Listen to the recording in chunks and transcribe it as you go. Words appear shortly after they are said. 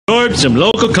absorb some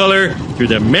local color through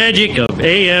the magic of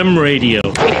AM radio.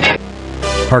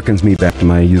 Harkens me back to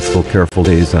my youthful, careful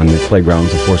days on the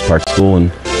playgrounds of Forest Park School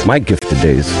and my gifted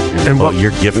days. And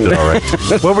you're gifted, all right.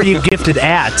 What were you gifted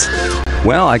at?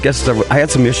 Well, I guess I had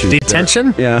some issues.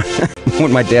 Detention? Yeah.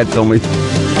 When my dad told me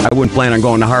I wouldn't plan on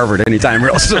going to Harvard anytime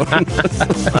real soon.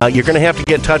 You're going to have to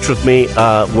get in touch with me.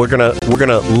 We're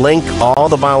gonna link all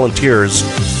the volunteers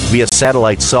via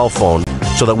satellite cell phone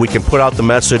so that we can put out the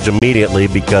message immediately,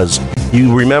 because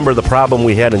you remember the problem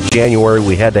we had in January.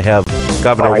 We had to have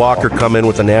Governor Walker come in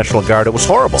with the National Guard. It was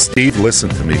horrible. Steve, listen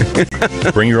to me.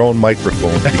 Bring your own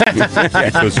microphone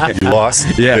because you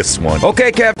lost this one.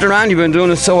 Okay, Captain Ron, you've been doing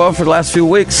this so well for the last few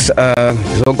weeks.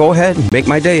 So go ahead, make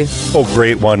my day. Oh,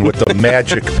 great one with the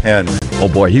magic pen. Oh,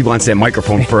 boy, he wants that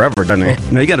microphone forever, doesn't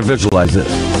he? Now, you got to visualize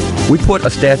this. We put a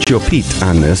statue of Pete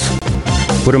on this.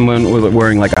 Put him on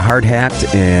wearing like a hard hat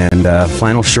and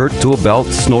flannel shirt, tool belt,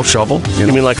 snow shovel. You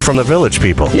mean like from the Village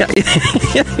People? Yeah,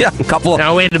 yeah, a couple.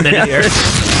 Now, wait a minute here.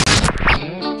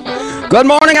 Good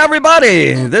morning,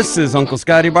 everybody. This is Uncle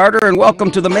Scotty Barter, and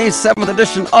welcome to the May 7th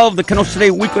edition of the Kenosha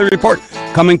Today Weekly Report,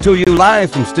 coming to you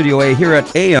live from Studio A here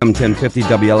at AM 1050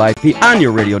 WLIP on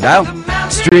your radio dial,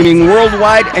 streaming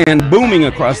worldwide and booming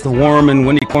across the warm and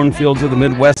windy cornfields of the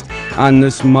Midwest on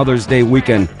this Mother's Day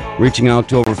weekend, reaching out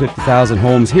to over 50,000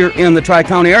 homes here in the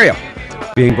Tri-County area.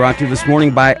 Being brought to you this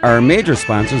morning by our major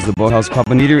sponsors, the Boathouse Pub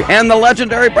and Eatery and the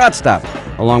legendary Brat Stop,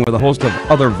 along with a host of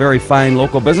other very fine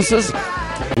local businesses.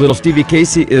 Little Stevie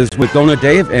Casey is with Donna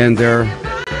Dave and their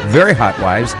very hot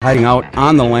wives hiding out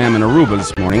on the lamb in Aruba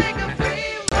this morning.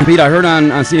 And Pete, I heard on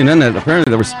CNN that apparently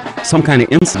there was some kind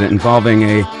of incident involving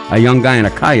a young guy in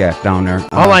a kayak down there.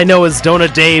 All I know is Donna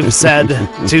Dave said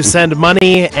to send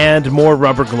money and more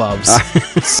rubber gloves.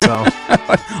 So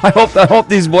I hope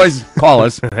these boys call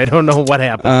us. I don't know what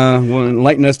happened. Will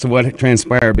enlighten us to what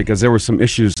transpired, because there were some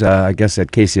issues, I guess,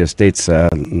 at Casey Estates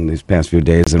in these past few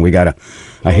days, and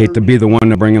I hate to be the one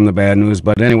to bring him the bad news,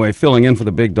 but anyway, filling in for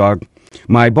the big dog,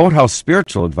 my Boathouse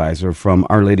spiritual advisor from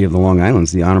Our Lady of the Long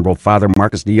Islands, the Honorable Father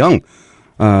Marcus DeYoung,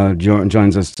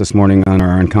 joins us this morning on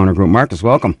our encounter group. Marcus,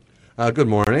 welcome. Good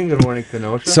morning. Good morning,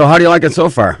 Kenosha. So how do you like it so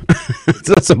far?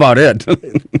 That's about it.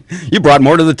 You brought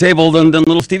more to the table than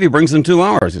little Stevie brings in 2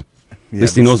 hours. At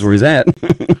least he knows where he's at.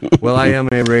 Well, I am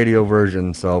a radio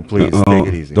version, so please take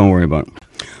it easy. Don't worry about it.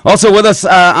 Also with us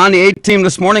on the 8 team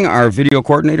this morning, our video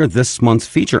coordinator, this month's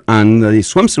feature on the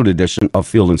swimsuit edition of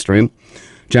Field and Stream,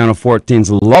 Channel 14's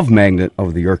Love Magnet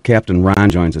of the Year, Captain Ron,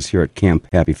 joins us here at Camp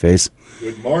Happy Face.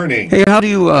 Good morning. Hey, how do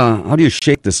you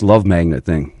shake this Love Magnet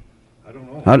thing? I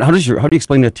don't know. How do you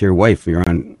explain that to your wife? You're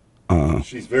on.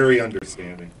 She's very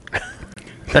understanding.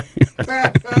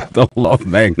 The Love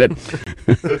Magnet.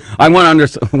 I want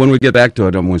to when we get back to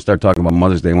it, when we start talking about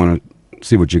Mother's Day, I want to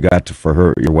see what you got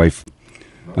for your wife.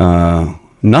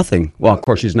 Nothing. Well, of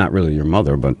course, she's not really your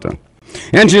mother, but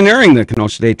engineering the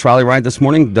Kenosha Today trolley ride this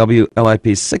morning,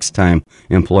 WLIP's 6-time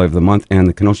Employee of the Month, and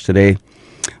the Kenosha Today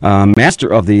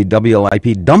master of the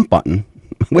WLIP dump button.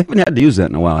 We haven't had to use that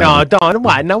in a while. No, Don,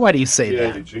 why? Now, why do you say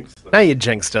that? You jinxed them. Now you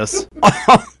jinxed us.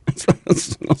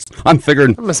 I'm figuring.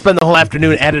 I'm going to spend the whole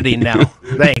afternoon editing now.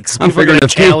 Thanks. I'm People are figuring going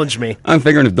to challenge me. I'm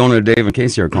figuring if Donna, Dave, and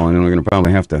Casey are calling in, we're going to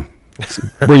probably have to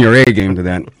bring your A game to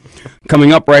that.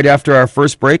 Coming up right after our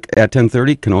first break at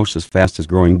 10:30, Kenosha's fastest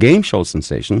growing game show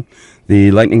sensation, the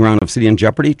lightning round of City and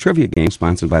Jeopardy trivia game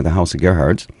sponsored by the House of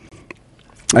Gerhards.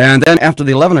 And then after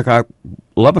the 11 o'clock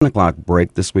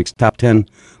break, this week's top 10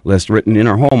 list written in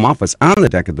our home office on the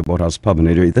deck of the Boathouse Pub and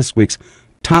Eatery. This week's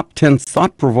top 10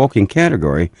 thought-provoking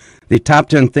category, the top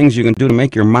 10 things you can do to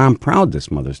make your mom proud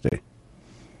this Mother's Day.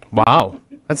 Wow.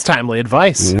 That's timely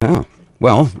advice. Yeah.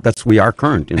 Well, we are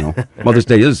current, you know. Mother's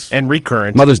Day is. And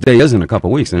recurrent. Mother's Day is in a couple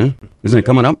weeks, isn't it? Isn't it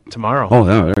coming up? Tomorrow. Oh,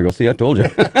 yeah, there you go. See, I told you.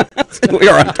 We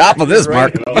are on top of this,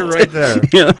 Mark. You're right there.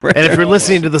 Yeah, right. And if you're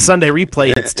listening to the Sunday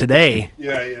replay, it's today.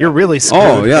 Yeah. You're really screwed.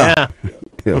 Oh, yeah.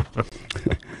 Yeah.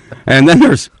 And then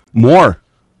there's more,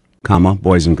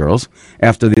 boys and girls.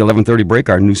 After the 11:30 break,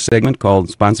 our new segment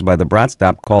sponsored by the Brat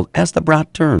Stop called As the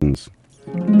Brat Turns.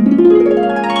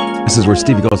 This is where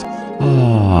Stevie goes,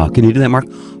 oh, can you do that, Mark?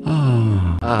 Oh.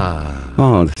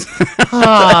 Oh.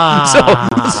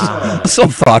 So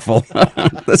thoughtful.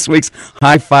 This week's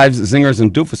High Fives, Zingers,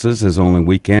 and Doofuses is only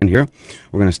weekend here.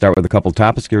 We're going to start with a couple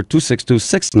topics here,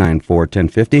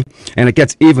 262-694-1050. And it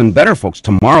gets even better, folks.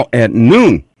 Tomorrow at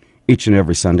noon, each and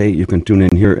every Sunday, you can tune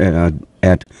in here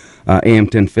at AM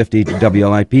 1050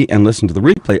 WLIP and listen to the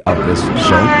replay of this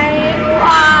show.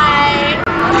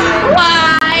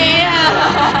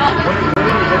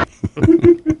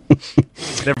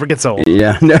 Never gets old.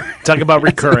 Yeah. Talk about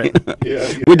recurrent.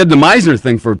 We did the Meisner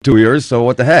thing for 2 years, so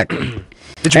what the heck?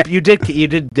 You did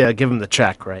give him the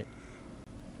check, right?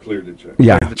 Cleared the check.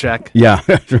 Yeah. The check. Yeah,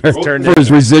 for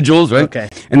his residuals, right? Okay.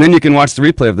 And then you can watch the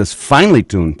replay of this finely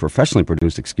tuned, professionally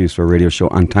produced excuse for a radio show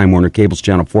on Time Warner Cable's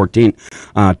Channel 14,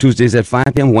 Tuesdays at 5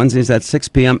 p.m., Wednesdays at 6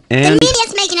 p.m., The and...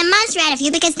 media's making a monster out of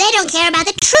you because they don't care about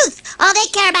the truth. All they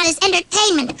care about is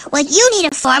entertainment. Well, you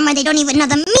need a forum where they don't even know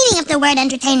the meaning of the word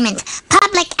entertainment.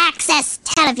 Public access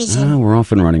television. we're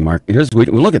off and running, Mark. We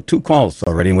look at 2 calls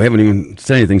already, and we haven't even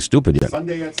said anything stupid yet.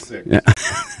 Sunday at 6. Yeah.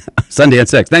 Sunday at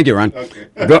 6. Thank you, Ron. Okay.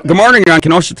 Good morning. You're on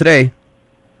Kenosha Today.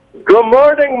 Good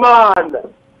morning,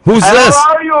 Mon. Who's this?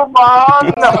 How are you,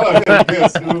 Mon?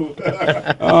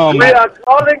 Oh, We are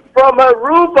calling from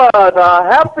Aruba, the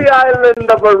happy island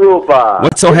of Aruba.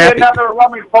 What's so Give me happy? another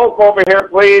rummy poke over here,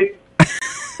 please.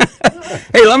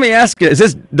 Hey, let me ask you, is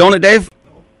this Donut Dave?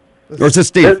 Or is this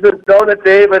Steve? This is Donut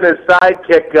Dave and his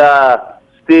sidekick,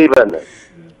 Steven.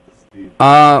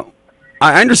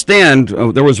 I understand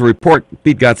there was a report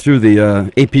Pete got through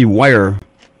the AP wire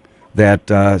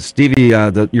that Stevie,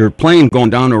 your plane going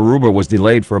down to Aruba was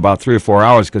delayed for about 3 or 4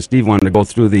 hours because Steve wanted to go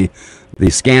through the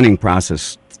scanning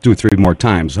process 2 or 3 more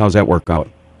times. How's that work out?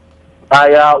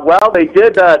 Well, they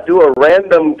did do a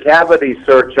random cavity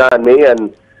search on me,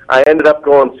 and I ended up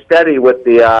going steady with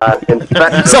the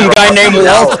inspector. Some guy named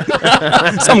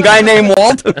Walt. Some guy named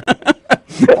Walt.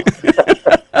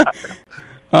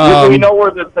 We know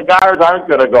where the cigars aren't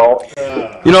going to go.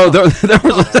 You know, there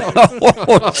was.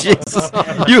 Oh, Jesus.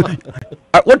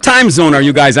 What time zone are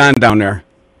you guys on down there?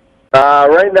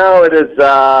 Right now it is,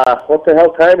 what the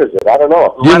hell time is it? I don't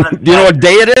know. Do you know what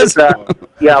day it is?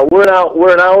 Yeah, we're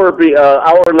an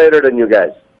hour later than you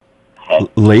guys.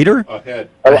 Later? Ahead.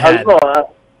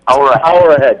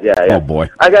 Hour ahead, yeah. Oh, boy.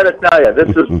 I got to tell you,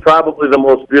 this is probably the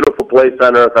most beautiful place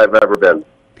on earth I've ever been.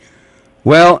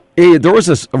 Well, there was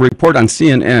a report on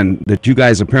CNN that you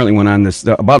guys apparently went on this,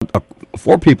 about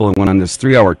 4 people went on this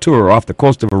 3-hour tour off the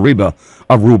coast of Aruba,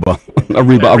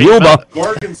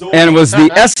 and it was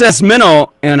the SS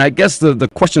Minnow, and I guess the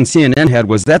question CNN had,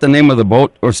 was that the name of the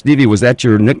boat, or Stevie, was that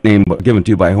your nickname given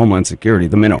to you by Homeland Security,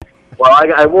 the Minnow? Well,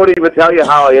 I won't even tell you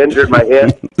how I injured my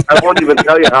hand. I won't even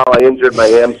tell you how I injured my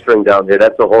hamstring down here.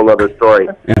 That's a whole other story.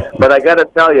 But I got to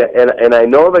tell you, and I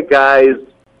know the guys.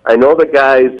 I know the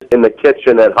guys in the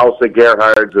kitchen at House of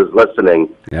Gerhard's is listening.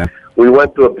 Yeah. We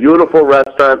went to a beautiful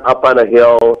restaurant up on a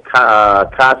hill,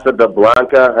 Casa de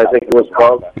Blanca, I think it was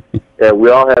called. And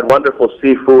we all had wonderful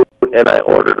seafood, and I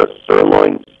ordered a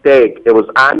sirloin steak. It was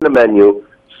on the menu,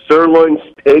 sirloin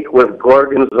steak with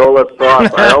gorgonzola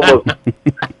sauce.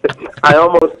 I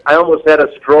almost had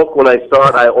a stroke when I saw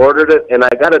it. I ordered it, and I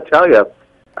got to tell you,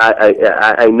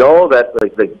 I know that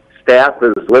the staff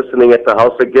is listening at the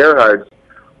House of Gerhard's.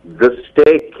 This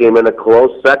steak came in a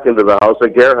close second to the House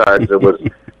of Gerhard's.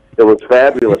 It was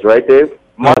fabulous, right, Dave?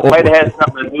 Might have had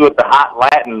something to do with the hot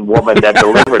Latin woman that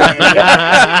delivered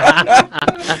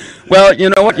it. Well, you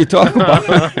know what you talk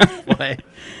about.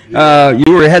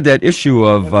 You had that issue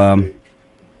of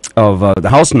the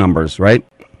house numbers, right?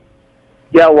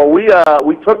 Yeah, well, we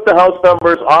took the house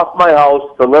numbers off my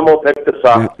house. The limo picked us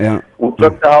up. Yeah. We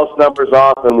took the house numbers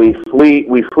off, and we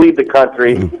fled the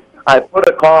country. Mm-hmm. I put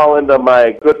a call into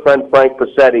my good friend Frank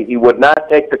Passetti. He would not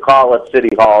take the call at City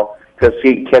Hall because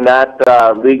he cannot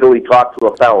legally talk to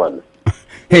a felon.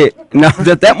 Hey, now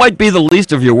that might be the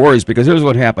least of your worries, because here's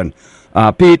what happened.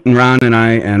 Pete and Ron and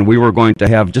I, and we were going to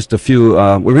have just a few. We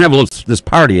were going to have this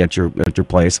party at your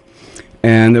place,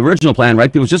 and the original plan,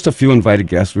 right, was just a few invited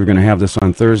guests. We were going to have this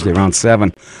on Thursday around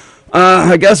 7.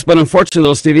 I guess, but unfortunately,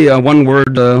 though, Stevie, one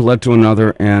word led to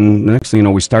another, and the next thing you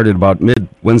know, we started about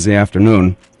mid-Wednesday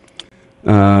afternoon.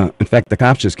 In fact, the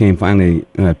cops just came finally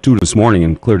 2 this morning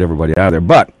and cleared everybody out of there.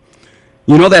 But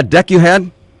you know that deck you had?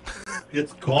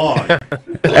 It's gone.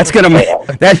 That's gonna make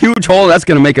that huge hole. That's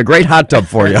gonna make a great hot tub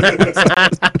for you.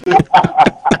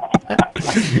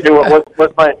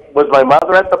 Was my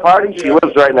mother at the party? She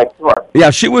lives right next door. Yeah,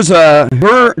 she was.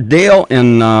 Her, Dale,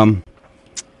 and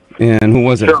who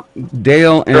was it? Sure.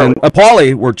 Dale and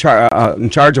Paulie were in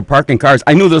charge of parking cars.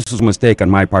 I knew this was a mistake on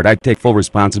my part. I take full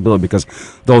responsibility because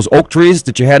those oak trees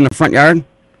that you had in the front yard,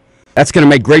 that's going to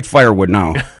make great firewood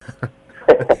now.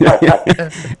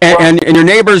 and your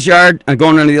neighbor's yard,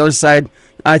 going on the other side,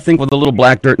 I think with a little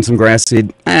black dirt and some grass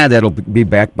seed, that'll be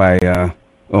back by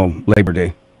Labor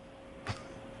Day.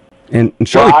 And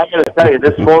well, I got to tell you,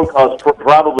 this phone call's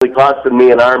probably costing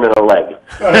me an arm and a leg.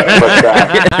 But,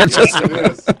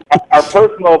 Our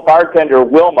personal bartender,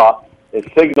 Wilma, is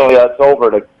signaling us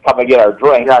over to come and get our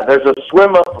drink. yeah, there's a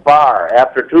swim-up bar.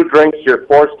 After 2 drinks, you're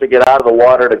forced to get out of the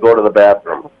water to go to the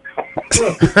bathroom.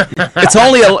 It's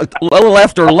only a little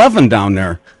after 11 down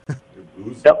there.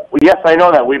 Yep. Yes, I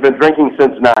know that. We've been drinking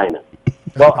since 9.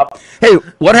 Well, Hey,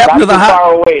 what happened to the not too hot?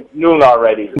 far away. It's noon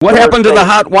already. What happened to the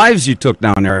Thursday. hot wives you took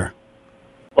down there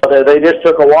Well, they just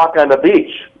took a walk on the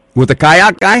beach. with the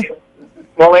kayak guy?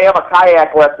 Well, they have a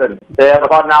kayak lesson. They have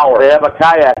about an hour. They have a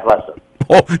kayak lesson.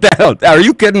 Oh, are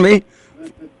you kidding me?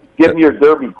 Give me your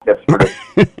derby tips for this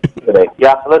today.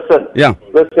 Yeah, listen. Yeah.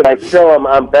 Listen,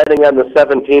 I'm betting on the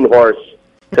 17 horse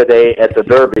today at the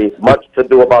Derby. Much to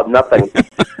do about nothing.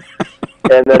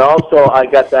 And then also, I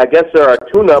guess there are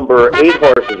 2 number 8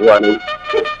 horses running.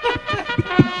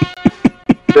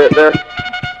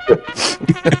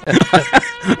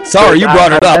 Sorry, you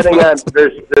brought it up.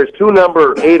 There's 2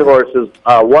 number 8 horses.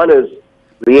 One is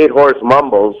the 8 horse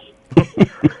Mumbles,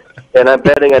 and I'm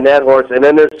betting on that horse. And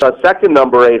then there's a second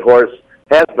number 8 horse,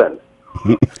 Has Been.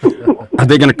 Are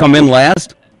they going to come in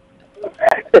last?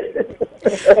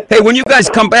 Hey, when you guys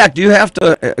come back, do you have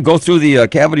to go through the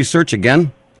cavity search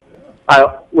again?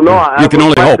 You can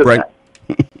only hope, right?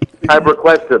 I've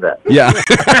requested that. Yeah.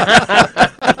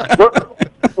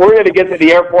 We're going to get to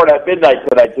the airport at midnight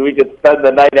tonight, so we can spend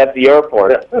the night at the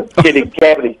airport getting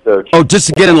cavity search. Oh, just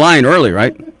to get in line early,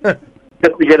 right?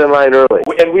 Just to get in line early.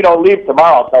 And we don't leave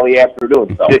tomorrow until the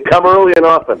afternoon. So you come early and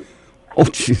often. Oh,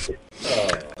 jeez.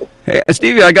 Hey,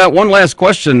 Stevie, I got one last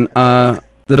question.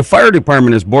 The fire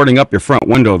department is boarding up your front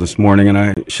window this morning,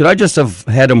 and should I just have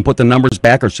had them put the numbers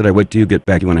back, or should I wait till you get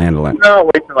back? You want to handle that? No,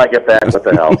 wait till I get back. What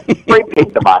the hell? Spray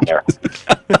paint them on there.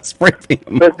 Spray paint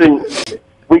them. Listen,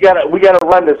 we gotta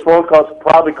run. This phone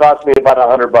probably cost me about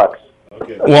 $100.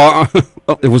 Okay. Well,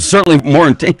 it was certainly more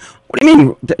intense. What do you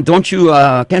mean? Don't you?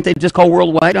 Can't they just call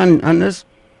worldwide on this?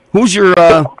 Who's your?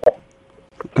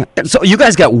 So you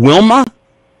guys got Wilma?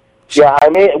 Yeah,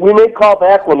 we may call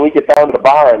back when we get down to the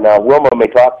bar, and Wilma may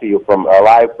talk to you from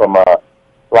live from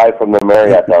the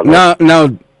Marriott down there. Now,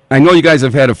 I know you guys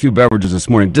have had a few beverages this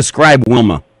morning. Describe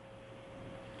Wilma.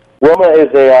 Wilma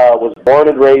was born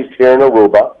and raised here in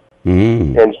Aruba,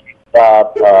 and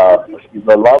she's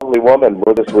a lovely woman.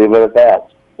 We'll just leave it at that.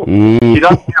 She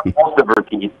doesn't have most of her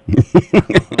teeth.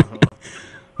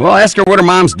 Well, ask her what her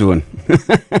mom's doing.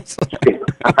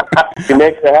 She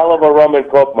makes a hell of a rum and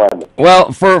coke, man.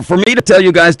 Well, for me to tell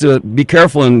you guys to be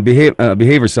careful and behave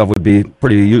yourself would be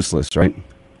pretty useless, right?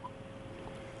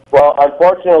 Well,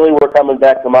 unfortunately, we're coming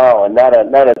back tomorrow, and not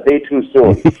a day too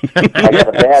soon. I got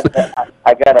a bad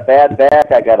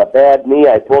back. I got a bad knee.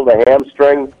 I pulled a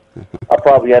hamstring. I'll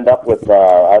probably end up with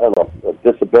I don't know, a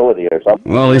disability or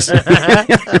something. Well, at least.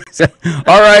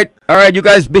 All right. You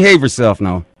guys behave yourself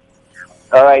now.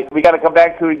 All right, we got to come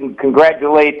back to it and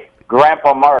congratulate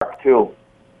Grandpa Mark, too.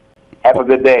 Have a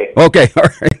good day. Okay, all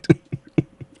right.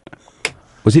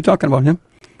 Was he talking about him?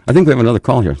 I think we have another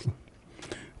call here.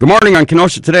 Good morning on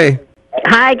Kenosha Today.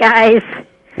 Hi, guys.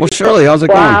 Well, Shirley, how's it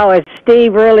going? Wow, it's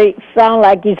Steve really sound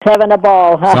like he's having a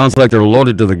ball, huh? Sounds like they're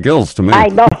loaded to the gills to me. I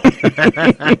know.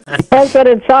 That's what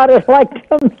it sounded like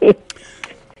to me.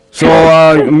 So,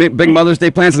 big Mother's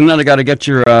Day plans, and then I got to get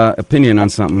your opinion on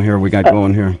something here we got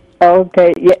going here.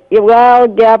 Okay.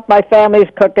 My family's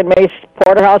cooking me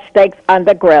porterhouse steaks on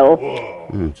the grill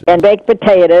and baked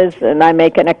potatoes, and I'm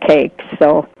making a cake.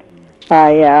 So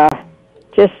I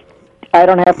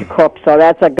don't have to cook, so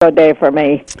that's a good day for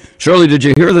me. Shirley, did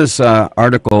you hear this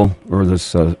article or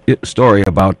this story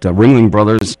about Ringling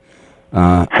Brothers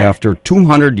after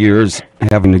 200 years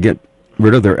having to get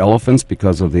rid of their elephants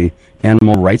because of the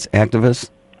animal rights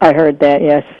activists? I heard that,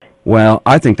 yes. Well,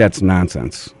 I think that's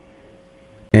nonsense.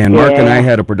 And Mark and I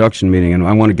had a production meeting, and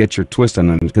I want to get your twist on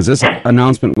it, because this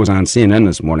announcement was on CNN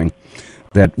this morning,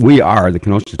 that the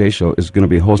Kenosha Today Show, is going to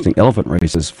be hosting elephant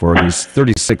races for these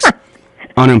 36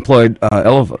 unemployed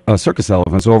circus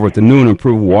elephants over at the new and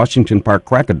improved Washington Park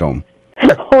Crack-A-Dome.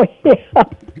 Oh, yeah.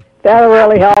 That'll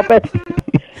really help it.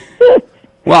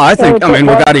 Well, I think, we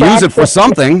got to use it for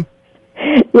something.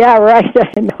 Yeah, right,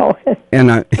 I know it.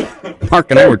 And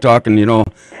Mark and I were talking,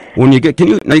 when you got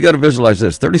to visualize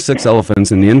this, 36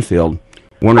 elephants in the infield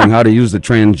wondering how to use the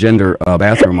transgender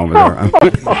bathroom over there.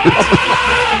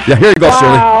 Yeah, here you go,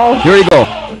 wow. Shirley. Here you go.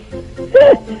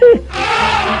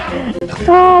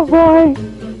 Oh, boy.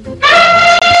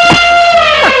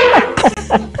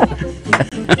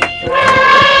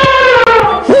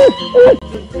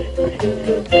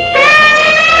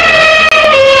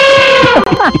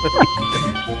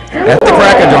 At the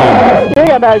Crack-A-Dome.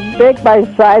 You're going to make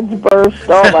my sides burst.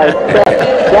 Oh, my God.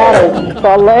 That is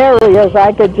hilarious.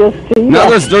 I could just see No,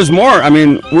 that. there's more.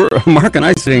 Mark and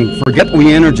I saying, forget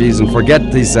We Energies and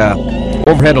forget these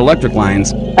overhead electric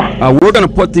lines. We're going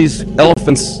to put these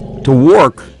elephants to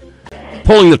work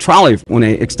pulling the trolley when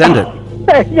they extend it.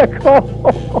 There you go.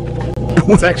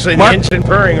 It's actually the engine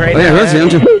purring right now. Yeah, here's the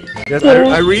engine. Yes,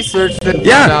 I researched it and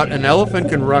Yeah. found out an elephant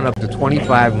can run up to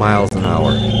 25 miles an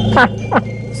hour.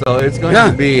 So it's going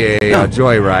to be a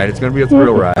joyride. It's going to be a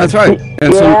thrill ride. That's right.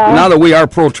 And so now that we are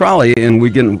pro trolley and we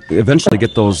can eventually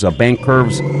get those bank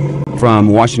curves from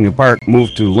Washington Park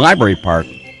moved to Library Park,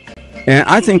 and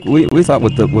I think we thought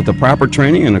with the proper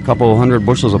training and a couple hundred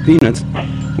bushels of peanuts,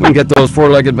 we can get those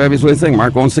four-legged babies. What do you think,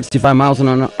 Mark? Going 65 miles an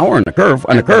hour on the curve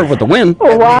with the wind.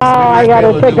 Wow, I got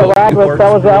to take a ride with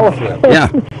those elephants. Yeah.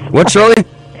 What, Shirley?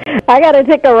 I got to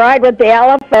take a ride with the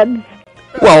elephants.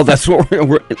 Well, that's what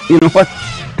we're you know what?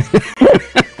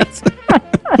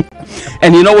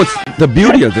 And you know what's the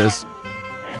beauty of this?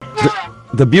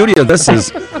 The beauty of this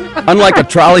is, unlike a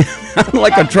trolley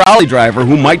driver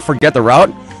who might forget the route,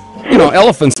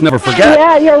 elephants never forget.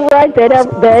 Yeah, you're right.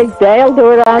 They'll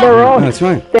do it on their own. That's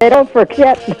right. They don't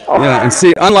forget. No. Yeah, and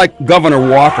see, unlike Governor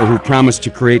Walker, who promised to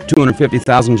create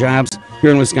 250,000 jobs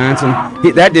here in Wisconsin,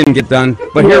 that didn't get done.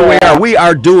 But here we are. We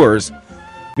are doers,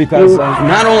 because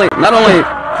not only.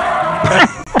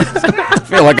 I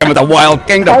feel like I'm at the Wild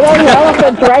Kingdom. Are those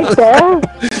elephants right there?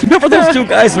 Remember those two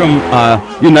guys from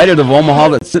United of Omaha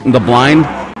that sit in the blind?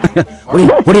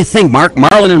 What do you think, Mark?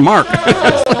 Marlon and Mark.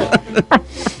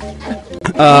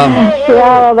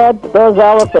 Those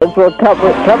elephants will come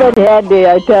in handy,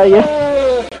 I tell you.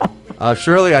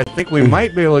 Shirley, I think we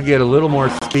might be able to get a little more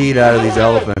speed out of these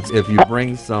elephants if you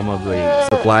bring some of the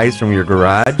supplies from your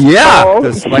garage. Yeah.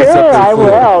 To spice up their I food.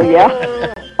 will,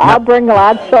 yeah. I'll bring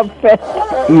lots of fish.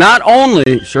 Not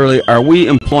only, Shirley, are we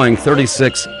employing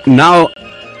 36 now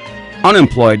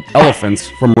unemployed elephants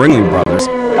from Ringling Brothers,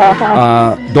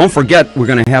 don't forget we're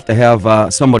going to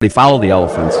have somebody follow the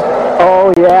elephants.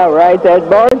 Oh, yeah, right. There's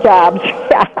more jobs.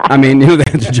 I mean,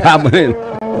 that's a job.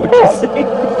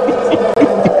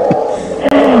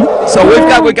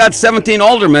 So we got 17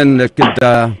 aldermen that could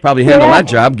probably handle that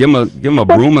job. Give them a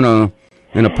broom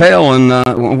and a pail,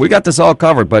 and we got this all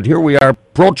covered. But here we are,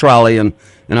 pro trolley, and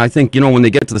I think when they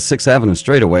get to the 6th Avenue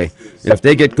straightaway, if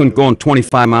they get going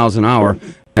 25 miles an hour,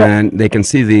 and they can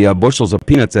see the bushels of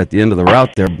peanuts at the end of the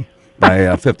route there by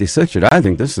 56th Street, I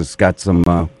think this has got some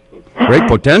great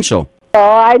potential. Oh,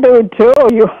 I do too.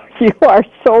 You are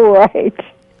so right.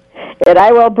 And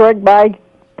I will bring my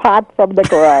pot from the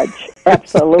garage.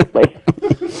 Absolutely.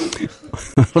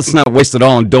 Let's not waste it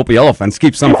all on dopey elephants.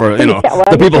 Keep some for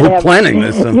the people who are planning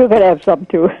this. You can have some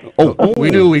too. Oh, we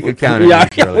knew we could count on you,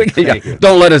 Shirley. Thank you.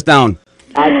 Don't let us down.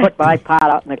 I put my pot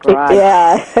out in the garage.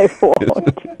 Yeah, I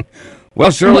won't.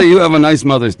 Well, Shirley, you have a nice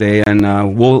Mother's Day, and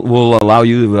we'll allow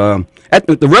you.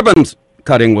 The ribbons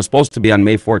cutting was supposed to be on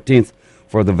May 14th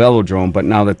for the Velodrome, but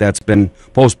now that's been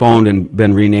postponed and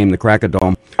been renamed the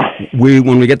Crack-A-Dome,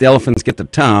 when we get the elephants get to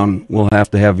town, we'll have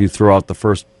to have you throw out the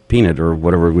first peanut or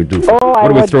whatever we do. What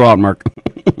do we throw out, Mark?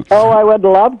 I would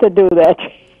love to do that.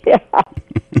 Yeah.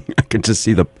 I could just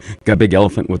see the big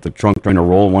elephant with the trunk trying to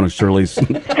roll one of Shirley's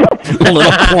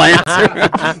little plants.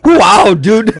 Wow,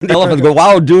 dude. The elephants go,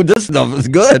 wow, dude, this stuff is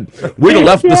good. We'd have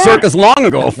left the circus long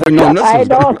ago if we'd known this was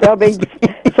good. I know. There'll be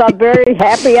some very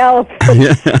happy elephants.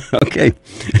 Yeah, okay.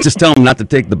 Just tell them not to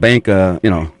take the bank,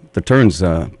 the turns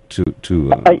not too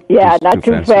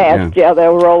fast. Yeah,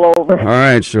 they'll roll over. All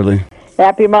right, Shirley.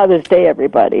 Happy Mother's Day,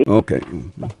 everybody. Okay.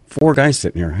 4 guys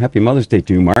sitting here. Happy Mother's Day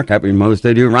to you, Mark. Happy Mother's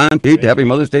Day to you, Ron. Pete, happy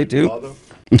Mother's Day to you.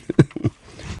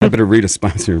 I better read a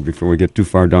sponsor before we get too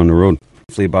far down the road.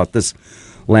 About this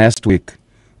last week,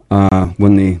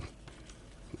 when the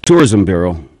Tourism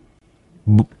Bureau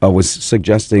was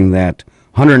suggesting that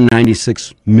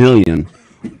 $196 million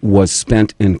was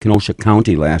spent in Kenosha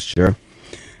County last year.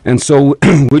 And so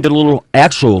we did a little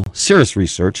actual serious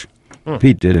research.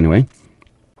 Pete did anyway.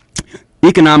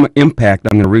 Economic impact,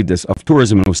 I'm going to read this, of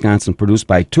tourism in Wisconsin produced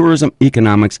by Tourism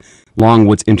Economics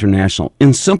Longwoods International.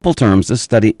 In simple terms, this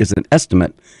study is an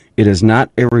estimate. It is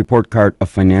not a report card, a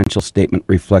financial statement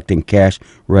reflecting cash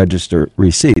register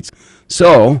receipts.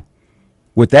 So,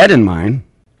 with that in mind,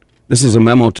 this is a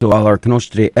memo to all our Kenosha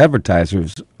Today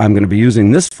advertisers. I'm going to be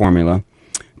using this formula.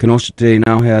 Kenosha Today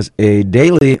now has a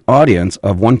daily audience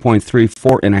of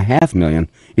 1.34.5 million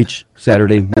each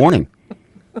Saturday morning.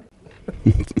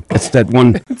 It's that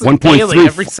 1.3 daily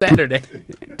every Saturday.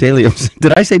 Daily.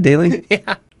 Did I say daily?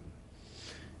 Yeah.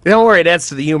 Don't worry, it adds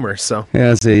to the humor. So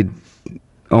has daily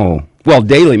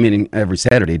meaning every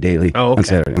Saturday. Daily. Oh, okay. On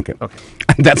Saturday. Okay.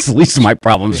 That's the least of my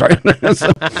problems, right?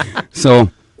 so,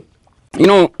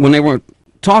 when they were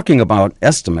talking about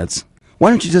estimates, why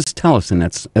don't you just tell us in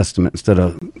that estimate instead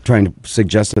of trying to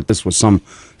suggest that this was some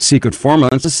secret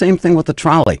formula? It's the same thing with the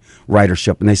trolley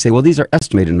ridership. And they say, well, these are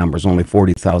estimated numbers, only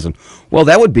 40,000. Well,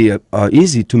 that would be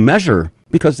easy to measure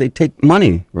because they take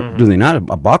money, do they not? A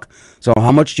buck? So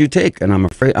how much do you take? And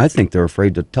I think they're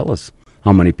afraid to tell us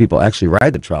how many people actually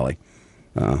ride the trolley.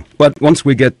 But once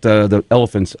we get the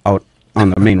elephants out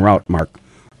on the main route, Mark,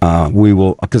 we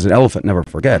will, because an elephant never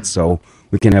forgets, so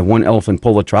we can have one elephant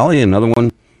pull the trolley, another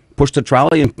one push the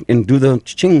trolley and do the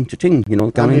cha-ching, cha-ching,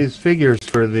 On these figures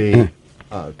for the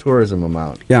tourism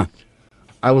amount. Yeah.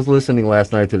 I was listening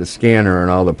last night to the scanner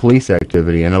and all the police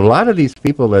activity, and a lot of these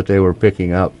people that they were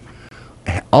picking up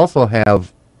also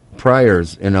have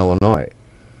priors in Illinois.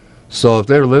 So if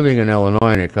they're living in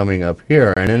Illinois and they're coming up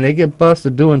here, and then they get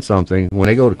busted doing something, when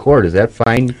they go to court, is that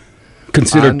fine?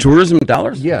 Considered tourism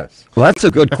dollars? Yes. Well, that's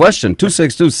a good question.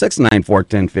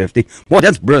 262-694-1050. Boy,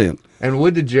 that's brilliant. And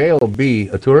would the jail be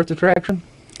a tourist attraction?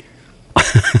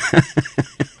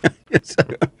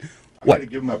 I got to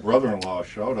give my brother-in-law a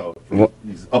shout-out.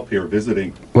 He's up here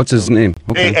visiting. What's his name?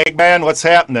 Okay. Hey, Eggman, what's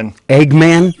happening?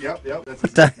 Eggman? Yep.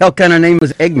 What the hell kind of name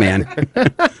is Eggman?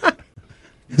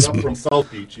 He's up from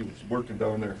South Beach. He was working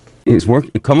down there. He's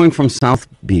coming from South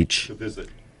Beach. To visit.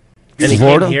 And he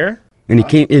Florida? came here? And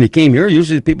he came here.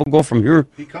 Usually people go from here.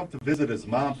 He come to visit his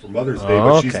mom for Mother's Day,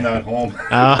 but she's not home.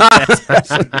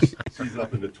 She's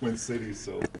up in the Twin Cities,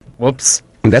 so. Whoops.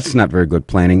 That's not very good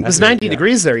planning. It was 90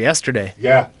 degrees there yesterday.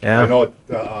 Yeah. I know.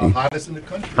 Hottest in the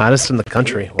country. Hottest in the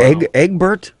country. Wow.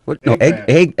 Eggbert? What? No,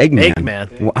 Eggman.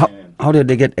 Eggman. Well, how did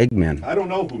they get Eggman? I don't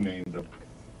know who named him.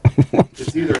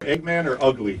 It's either Eggman or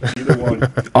Ugly. Either one.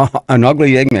 An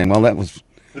ugly Eggman. Well, that was...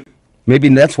 Maybe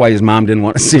that's why his mom didn't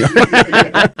want to see him.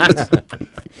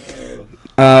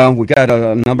 We got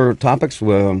a number of topics.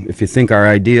 If you think our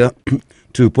idea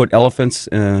to put elephants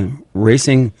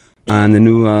racing on the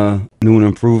new and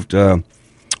improved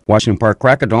Washington Park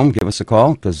Crack-A-Dome, give us a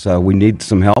call, because we need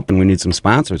some help and we need some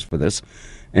sponsors for this.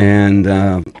 And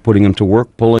putting them to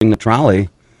work, pulling the trolley.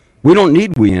 We don't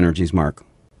need We Energies, Mark.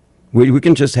 We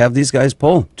can just have these guys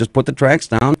pull. Just put the tracks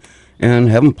down and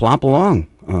have them plop along.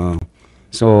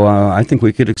 So I think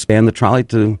we could expand the trolley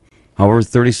to however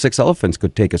 36 elephants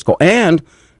could take us. And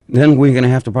then we're going to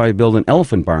have to probably build an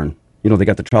elephant barn. They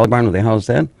got the trolley barn where they house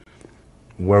that.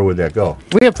 Where would that go?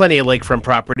 We have plenty of lakefront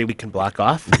property we can block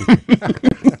off.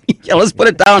 Yeah, let's put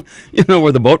it down,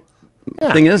 where the boat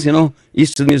thing is,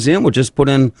 east of the museum. We'll just put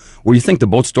in where you think the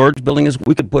boat storage building is.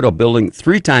 We could put a building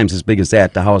 3 times as big as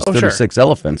that to house 36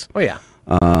 elephants. Oh, yeah.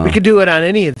 We could do it on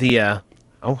any of the...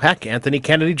 heck, Anthony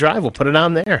Kennedy Drive. We'll put it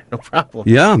on there. No problem.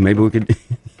 Yeah, maybe we could.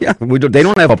 Yeah, they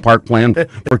don't have a park plan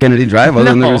for Kennedy Drive other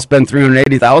than they're going to spend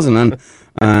 $380,000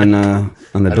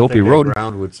 on the dopey road. The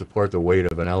ground would support the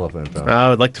weight of an elephant, though. I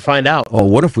would like to find out. Oh,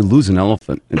 what if we lose an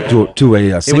elephant to a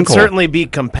sinkhole? It would certainly be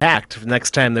compact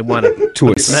next time they want it. To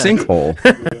a sinkhole.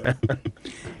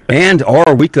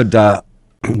 Or we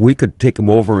could take them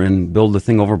over and build the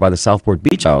thing over by the Southport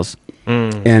Beach House.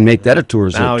 And make that a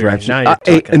tourism attraction.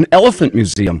 An elephant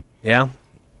museum. Yeah.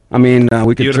 I mean,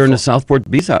 we could turn the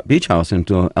Southport Beach House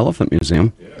into an elephant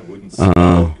museum. Yeah, it wouldn't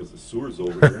smell because the sewer's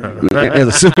over there. Yeah,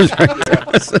 the sewer's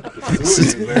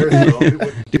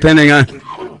right. Depending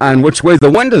on which way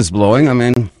the wind is blowing, I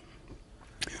mean.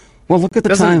 Well, look at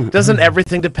the time. Doesn't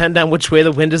everything depend on which way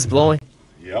the wind is blowing?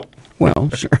 Yep. Well,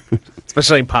 sure.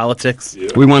 Especially in politics.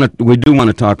 Yeah. We do want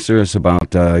to talk serious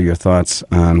about your thoughts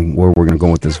on where we're going to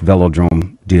go with this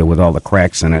velodrome deal with all the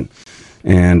cracks in it,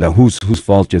 and whose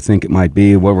fault do you think it might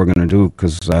be, what we're going to do,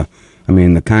 because, the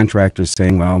contractor's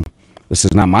saying, well, this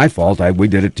is not my fault. We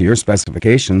did it to your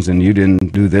specifications, and you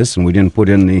didn't do this, and we didn't put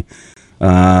in the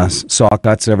saw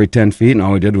cuts every 10 feet, and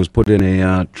all we did was put in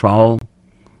a trowel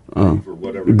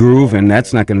groove, and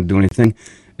that's not going to do anything.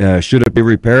 Should it be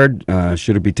repaired?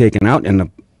 Should it be taken out? And the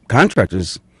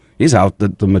contractor's, he's out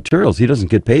the materials. He doesn't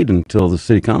get paid until the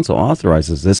city council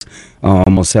authorizes this,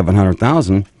 almost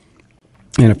 $700,000.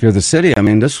 And if you're the city,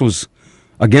 this was,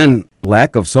 again,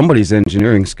 lack of somebody's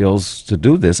engineering skills to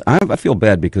do this. I feel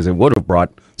bad because it would have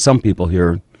brought some people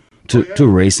here to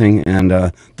racing.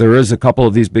 And there is a couple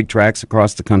of these big tracks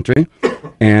across the country.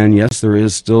 And yes, there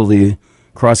is still the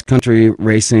cross-country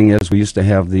racing as we used to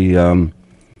have the...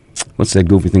 what's that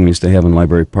goofy thing we used to have in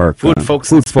Library Park? Food, Folks,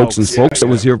 and Spokes. That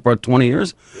was here for about 20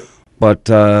 years. But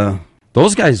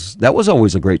those guys, that was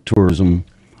always a great tourism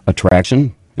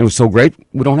attraction. It was so great,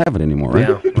 we don't have it anymore, right?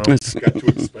 Yeah, well, it got too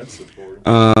expensive for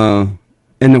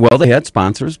them. They had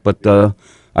sponsors, but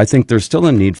I think there's still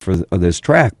a need for this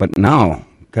track. But now,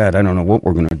 God, I don't know what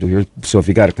we're going to do here. So if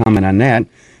you got a comment on that.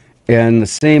 And the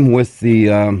same with the,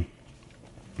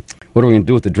 what are we going to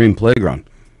do with the Dream Playground?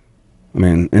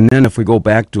 And then if we go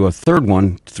back to a third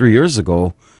one 3 years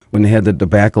ago, when they had the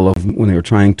debacle of when they were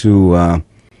trying to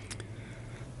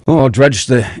dredged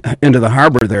the into the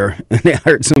harbor there, and they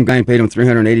hired some guy and paid him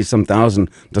 $380,000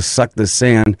 to suck the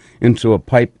sand into a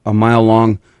pipe a mile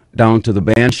long down to the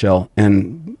band shell,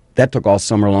 and that took all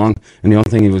summer long. And the only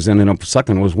thing he was ending up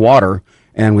sucking was water,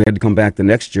 and we had to come back the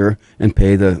next year and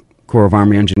pay the Corps of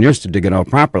Army Engineers to dig it out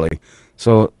properly.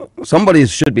 So somebody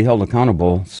should be held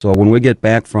accountable. So when we get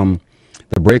back from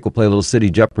the break, we'll play a little City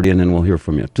Jeopardy, and then we'll hear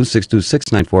from you.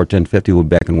 262-694-1050. We'll be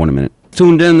back in 1 minute.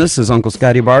 Tuned in, this is Uncle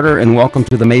Scotty Barter, and welcome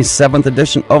to the May 7th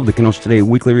edition of the Kenosha Today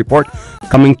Weekly Report,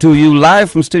 coming to you live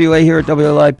from Studio A here at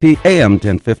WLIP AM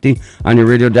 1050 on your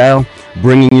radio dial,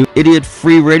 bringing you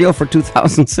idiot-free radio for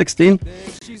 2016.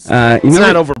 It's not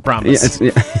overpromise.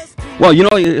 Yeah, well, you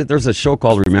know, there's a show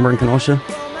called Remembering Kenosha.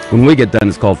 When we get done,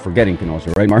 it's called Forgetting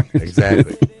Kenosha, right, Mark?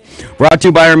 Exactly. Brought to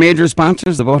you by our major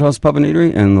sponsors, the Boathouse Pub and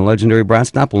Eatery and the legendary Brat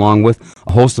Stop, along with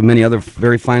a host of many other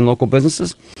very fine local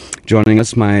businesses. Joining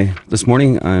us this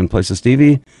morning in place of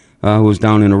Stevie, who is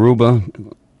down in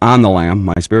Aruba on the lam,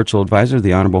 my spiritual advisor,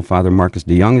 the Honorable Father Marcus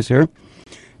DeYoung is here.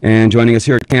 And joining us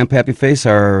here at Camp Happy Face,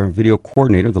 our video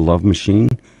coordinator, the Love Machine,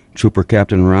 Trooper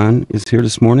Captain Ron, is here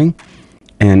this morning.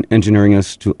 And engineering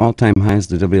us to all-time highs,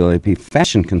 the WLAP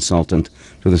fashion consultant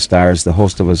to the stars, the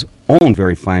host of his own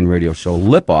very fine radio show,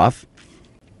 Lip Off.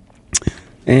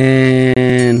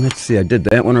 And let's see, I did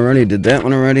that one already.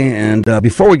 And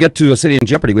before we get to City in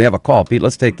Jeopardy, we have a call. Pete,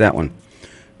 let's take that one.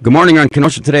 Good morning on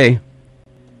Kenosha Today.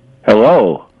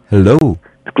 Hello. Hello.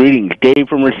 Greetings, Dave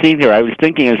from Racine here. I was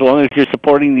thinking, as long as you're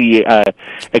supporting the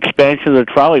expansion of the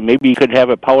trolley, maybe you could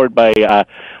have it powered by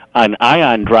an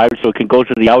ion drive so it can go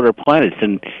to the outer planets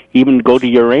and even go to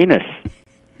Uranus.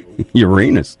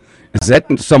 Uranus? Is that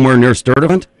somewhere near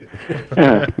Sturtevant?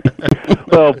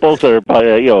 Well, both are,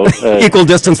 equal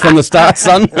distance from the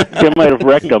sun. They might have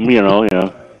wrecked them, you know.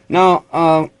 Now,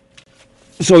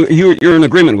 so you're in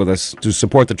agreement with us to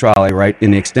support the trolley, right?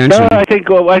 In the extension. I think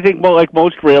like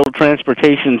most rail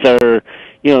transportations are,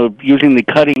 using the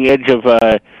cutting edge of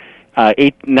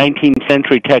 19th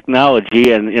century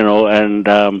technology, and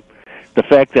the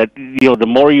fact that the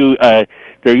more you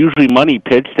they're usually money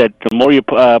pits, that the more you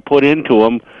put into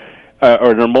them,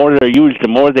 or the more they're used, the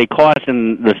more they cost,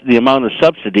 and the amount of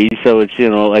subsidies. So it's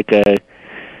like a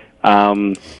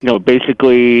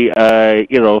basically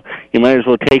you might as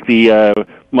well take the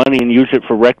money and use it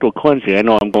for rectal cleansing. I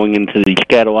know I'm going into the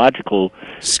scatological.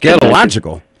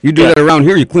 Scatological. You do that around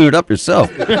here, you clean it up yourself.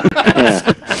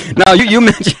 Now you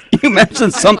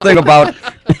mentioned something about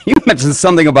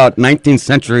 19th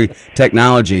century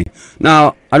technology.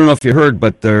 Now, I don't know if you heard,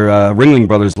 but their Ringling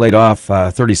Brothers laid off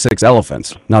 36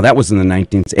 elephants. Now that was in the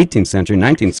 18th century,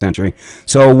 19th century.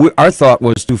 So our thought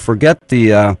was to forget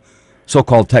the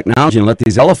so-called technology and let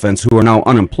these elephants, who are now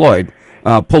unemployed,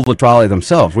 pull the trolley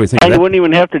themselves. What do you think? And you wouldn't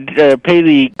even have to pay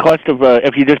the cost of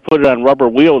if you just put it on rubber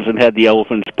wheels and had the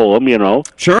elephants pull them.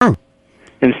 Sure.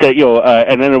 Instead,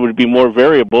 and then it would be more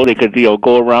variable. They could,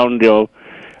 go around,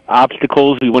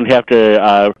 obstacles. You wouldn't have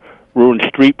to ruin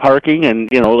street parking, and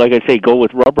like I say, go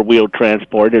with rubber wheel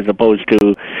transport as opposed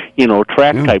to,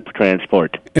 track type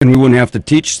transport. And we wouldn't have to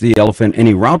teach the elephant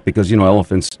any route because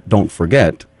elephants don't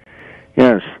forget.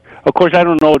 Yes. Of course, I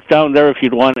don't know what's down there if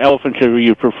you'd want elephants or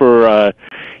you prefer,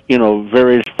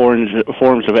 various forms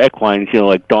of equines,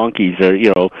 like donkeys or,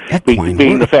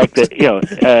 being the fact that,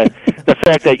 the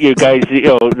fact that you guys,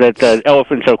 that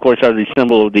elephants, of course, are the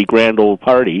symbol of the grand old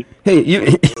party.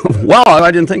 Hey, wow, I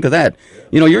didn't think of that.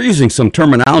 You're using some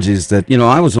terminologies that,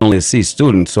 I was only a C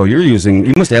student, so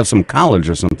you must have some college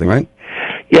or something, right?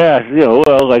 Yeah,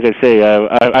 well, like I say,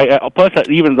 plus,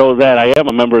 even though that, I am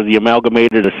a member of the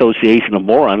Amalgamated Association of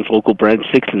Morons, local branch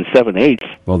 6 and 7/8.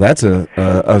 Well, that's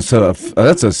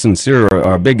a sincere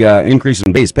or big increase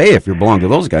in base pay if you belong to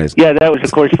those guys. Yeah, that was,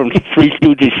 of course, from Three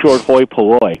Stooges short hoi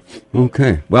polloi.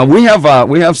 Okay. Well, we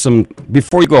have some.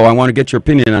 Before you go, I want to get your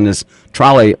opinion on this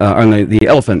trolley, on the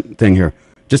elephant thing here.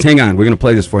 Just hang on. We're going to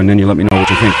play this for you, and then you let me know what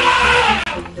you think.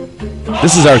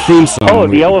 This is our theme song. Oh,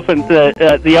 the elephant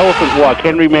walk.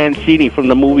 Henry Mancini from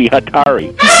the movie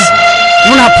Hatari.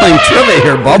 We're not playing trivia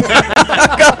here, Bob.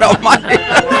 God almighty.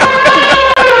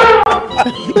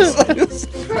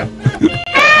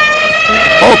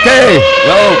 Okay.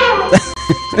 Well,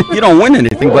 you don't win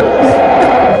anything, but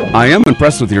I am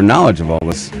impressed with your knowledge of all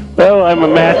this. Well, I'm a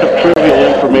master of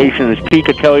trivial information. As Pete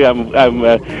could tell you, I'm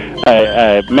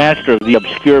a master of the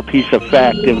obscure piece of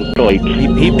fact in Deutsch.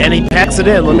 And he packs it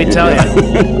in, let me tell you.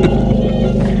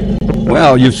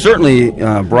 Well, you've certainly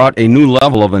brought a new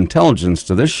level of intelligence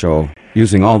to this show,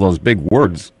 using all those big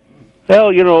words.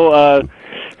 Well, you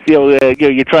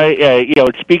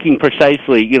try, speaking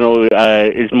precisely,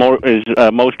 is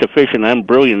most efficient. I'm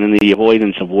brilliant in the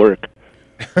avoidance of work.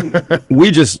 We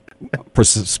just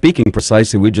speaking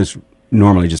precisely. We just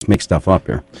normally just make stuff up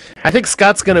here. I think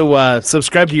Scott's going to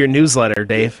subscribe to your newsletter,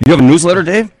 Dave. You have a newsletter,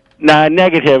 Dave? Nah,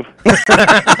 negative.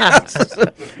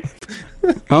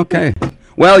 Okay.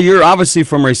 Well, you're obviously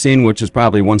from Racine, which is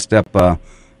probably one step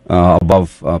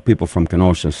above people from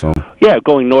Kenosha. So. Yeah,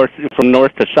 going from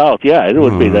north to south. Yeah, it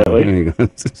would be that way. There you go.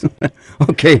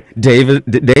 Okay, Dave.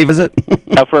 Dave, is it?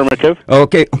 Affirmative.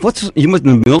 Okay. You was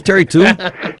in the military too?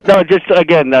 No, just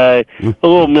again, a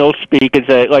little mill speak is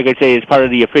like I say, is part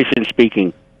of the efficient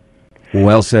speaking.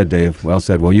 Well said, Dave. Well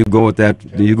said. Well, you go with that.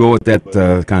 You go with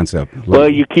that concept. Well,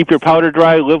 you keep your powder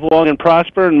dry, live long and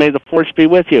prosper, and may the force be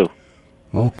with you.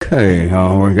 Okay,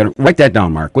 we're gonna write that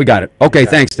down, Mark. We got it. Okay,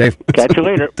 thanks, Dave. Catch you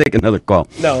later. Take another call.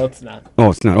 No, it's not. Oh,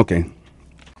 it's not. Okay.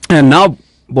 And now,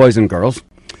 boys and girls,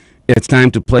 it's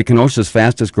time to play Kenosha's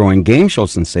fastest-growing game show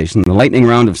sensation, the lightning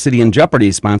round of City and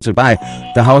Jeopardy, sponsored by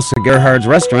the House of Gerhard's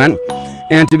Restaurant.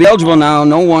 And to be eligible now,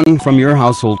 no one from your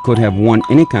household could have won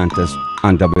any contest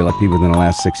on WLIP within the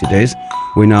last 60 days.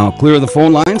 We now clear the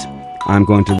phone lines. I'm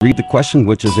going to read the question,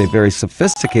 which is a very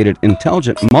sophisticated,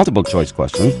 intelligent, multiple-choice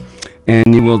question.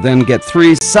 And you will then get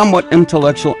 3 somewhat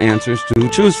intellectual answers to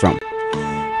choose from.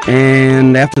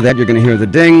 And after that, you're going to hear the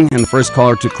ding, and the first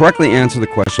caller to correctly answer the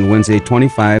question wins a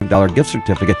 $25 gift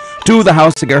certificate to the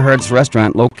House of Gerhard's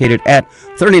Restaurant, located at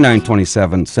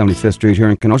 3927 75th Street here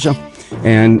in Kenosha.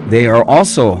 And they are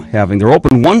also they're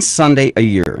open one Sunday a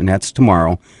year, and that's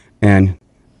tomorrow. And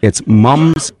it's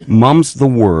Mum's the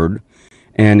Word.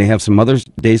 And they have some Mother's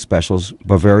Day specials: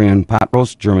 Bavarian pot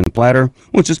roast, German platter,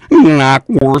 which is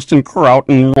knockwurst and kraut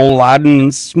and rouladen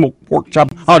and smoked pork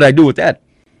chop. How did I do with that?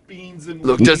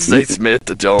 Look, just say Smith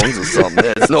or Jones or something.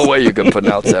 There's no way you can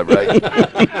pronounce that right.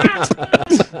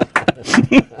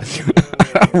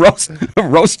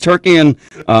 roast turkey and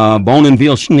bone and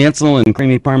veal schnitzel and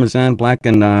creamy Parmesan, black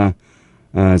and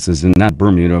this is not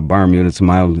Bermuda, Barmuda.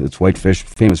 It's whitefish,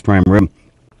 famous prime rib,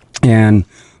 and.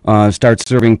 Starts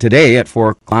serving today at 4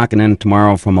 o'clock and then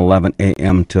tomorrow from 11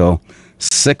 a.m. till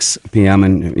 6 p.m.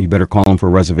 And you better call them for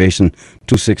a reservation,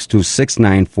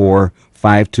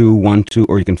 262-694-5212,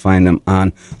 or you can find them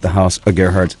on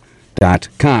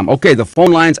thehouseofgerhards.com. Okay, the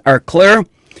phone lines are clear.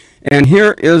 And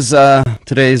here is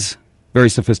today's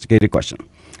very sophisticated question.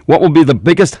 What will be the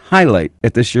biggest highlight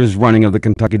at this year's running of the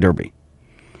Kentucky Derby?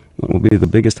 What will be the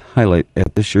biggest highlight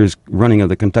at this year's running of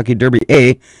the Kentucky Derby?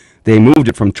 A, they moved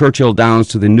it from Churchill Downs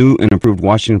to the new and improved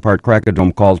Washington Park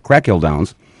Crackadome called Crackhill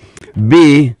Downs.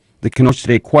 B, the Kenosha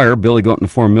State Choir, Billy Goat and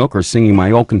the Four Milkers singing My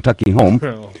Old Kentucky Home.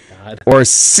 Oh, God. Or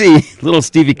C, little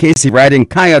Stevie Casey riding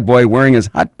Coyote Boy wearing his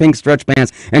hot pink stretch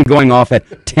pants and going off at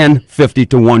 10:50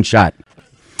 to one shot.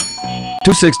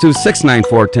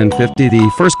 262-694-1050, the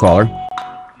first caller.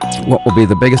 What will be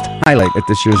the biggest highlight at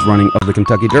this year's running of the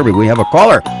Kentucky Derby? We have a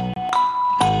caller.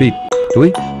 Pete, do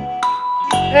we?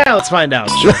 Yeah, let's find out.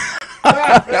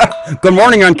 Good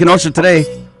morning on Kenosha Today.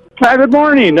 Good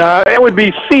morning. It would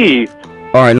be C.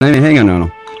 All right, hang on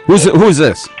now. Who's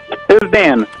this? This is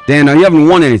Dan. Dan, now you haven't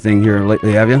won anything here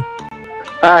lately, have you?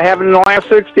 I haven't in the last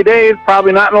 60 days,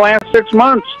 probably not in the last 6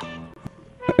 months.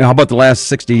 How about the last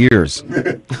 60 years?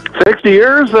 60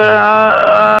 years?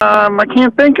 I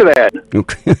can't think of that.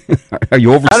 Okay. Are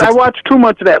you over 60? I watch too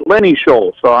much of that Lenny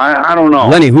show, so I don't know.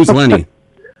 Lenny, who's Lenny?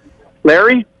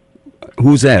 Larry?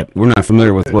 Who's that? We're not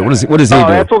familiar with what is he do?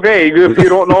 That's okay. If you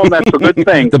don't know him, that's a good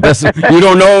thing. The best. You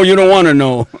don't know, you don't want to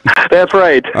know. That's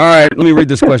right. All right, let me read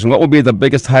this question. What will be the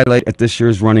biggest highlight at this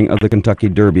year's running of the Kentucky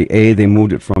Derby? A, they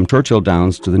moved it from Churchill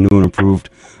Downs to the new and improved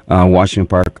Washington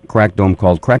Park Crack Dome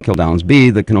called Crackhill Downs. B,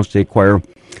 the Kenosha State Choir,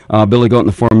 Billy Goat and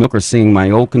the Four Milkers singing My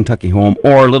Old Kentucky Home.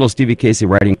 Or little Stevie Casey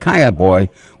riding Coyote Boy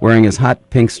wearing his hot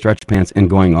pink stretch pants and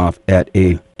going off at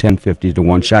a 10:50 to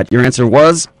one shot. Your answer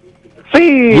was?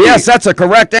 C. Yes, that's a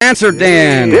correct answer,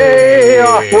 Dan. Yay,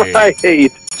 all right.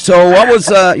 So what was,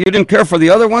 you didn't care for the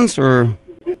other ones, or?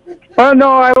 No,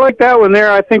 I like that one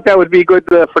there. I think that would be good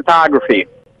photography.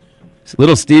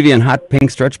 Little Stevie in hot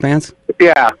pink stretch pants?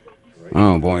 Yeah.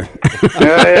 Oh, boy.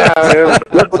 Yeah.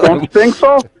 Don't you think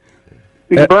so?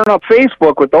 You can burn up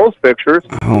Facebook with those pictures.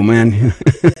 Oh, man.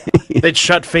 They'd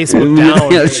shut Facebook down.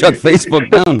 Yeah, shut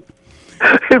Facebook down.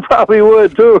 It probably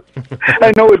would, too.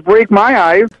 I know it'd break my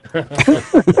eyes.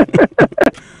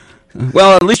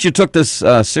 Well, at least you took this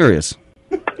serious.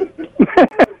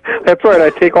 That's right. I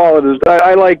take all of this.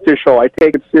 I like this show. I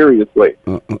take it seriously.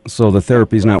 So the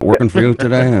therapy's not working for you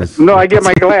today? No, I get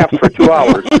my glass for 2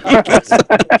 hours. All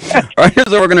right, here's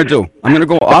what we're going to do. I'm going to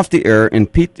go off the air,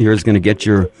 and Pete here is going to get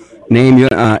your name,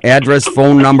 address,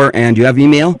 phone number, and you have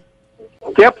email?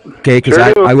 Yep. Okay, because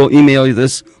I will email you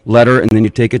this letter, and then you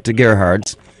take it to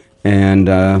Gerhard's, and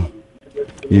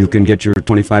you can get your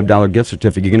 $25 gift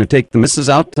certificate. You going to take the missus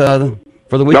out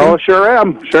for the weekend? No, sure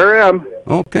am.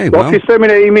 Okay, Well, if you send me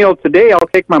that email today, I'll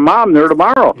take my mom there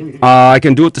tomorrow. I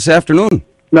can do it this afternoon.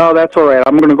 No, that's all right.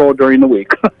 I'm going to go during the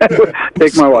week.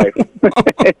 Take my wife.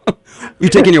 You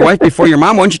taking your wife before your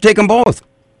mom? Why don't you take them both?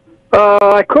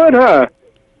 I could, huh?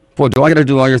 Boy, do I got to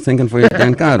do all your thinking for you,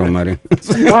 Dan? God almighty.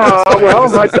 Well,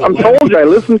 I'm told you. I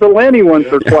listened to Lenny once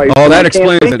or twice. Oh, that I can't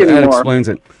explains it. think That anymore. explains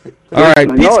it. All right.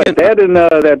 I know it. That in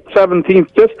that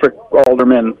 17th District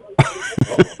Alderman.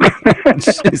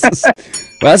 Jesus.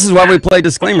 Well, this is why we play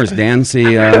disclaimers, Dan.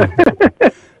 See,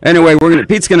 anyway,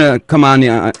 Pete's gonna come on the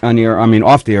air. I mean,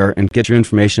 off the air, and get your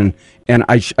information. And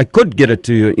I could get it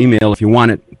to your email if you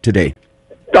want it today.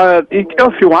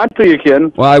 If you want to, you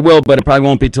can. Well, I will, but it probably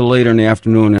won't be till later in the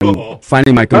afternoon. And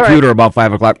finding my computer about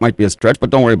 5 o'clock might be a stretch, but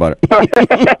don't worry about it.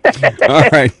 All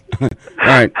right.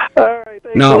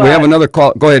 No, we have another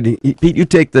call. Go ahead, Pete. You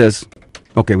take this.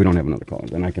 Okay, we don't have another call.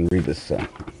 Then I can read this.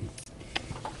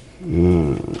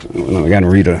 No, I got to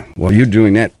read a. Well, you're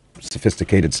doing that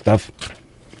sophisticated stuff.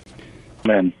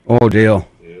 Man. Oh, Dale.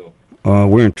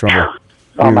 We're in trouble.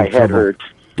 My head hurts.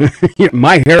 Yeah,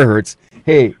 my hair hurts.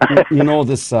 Hey, you know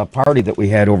this party that we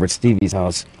had over at Stevie's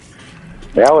house?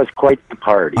 That was quite the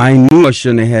party. I knew I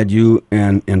shouldn't have had you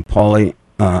and Paulie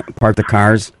park the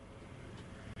cars.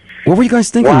 What were you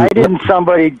guys thinking? Why didn't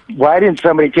somebody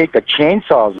take the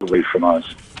chainsaws away from us?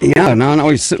 Yeah, no,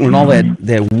 he's sitting with all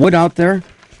that wood out there.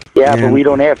 Yeah, but we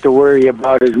don't have to worry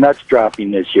about his nuts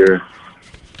dropping this year.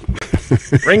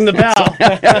 Ring the bell.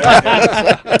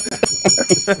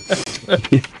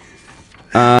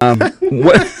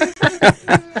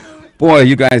 Boy,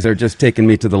 you guys are just taking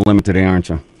me to the limit today, aren't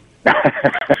you?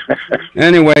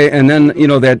 Anyway, and then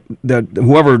that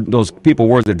whoever those people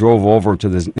were that drove over to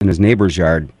in his neighbor's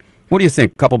yard. What do you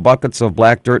think? A couple buckets of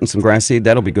black dirt and some grass seed?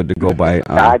 That'll be good to go by.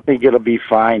 I think it'll be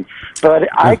fine. But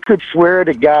I could swear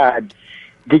to God,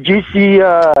 did you see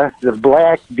the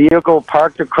black vehicle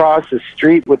parked across the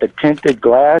street with a tinted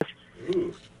glass?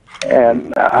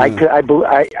 And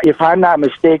if I'm not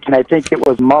mistaken, I think it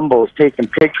was Mumbles taking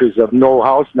pictures of no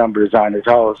house numbers on his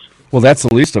house. Well, that's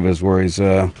the least of his worries.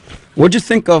 What'd you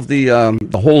think of the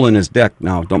hole in his deck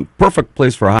now? The perfect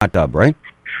place for a hot tub, right?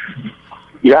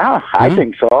 Yeah, I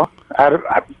think so.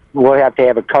 We'll have to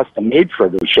have it custom made for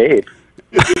the shape.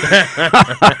 You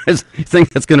think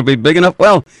that's going to be big enough?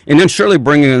 Well, and then Shirley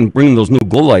bringing those new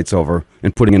glow lights over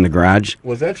and putting in the garage.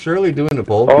 Was that Shirley doing the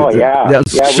pole? Oh, yeah.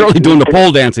 Shirley doing the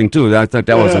pole dancing, too. I thought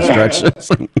that was a stretch.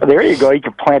 There you go. You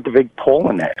can plant a big pole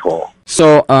in that hole.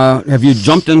 So, have you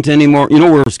jumped into any more?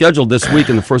 We're scheduled this week,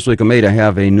 in the first week of May, to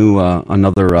have a new,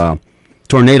 another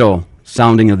tornado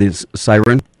sounding of this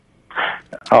siren.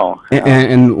 Oh. Yeah.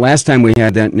 And last time we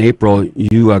had that in April,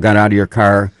 you got out of your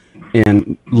car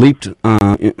and leaped,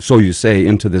 so you say,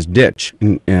 into this ditch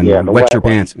and wet your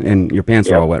pants, and your pants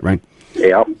are all wet, right?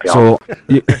 Yep. So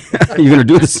you're going to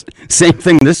do the same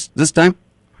thing this time?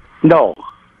 No.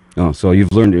 Oh, so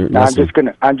you've learned your lesson.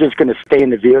 I'm just gonna stay in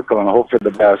the vehicle and hope for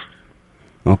the best.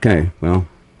 Okay. Well,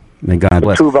 may God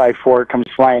bless. 2x4 comes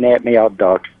flying at me, I'll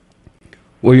duck.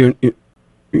 Well,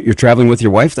 you're traveling with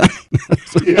your wife then?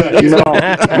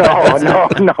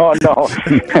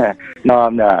 No,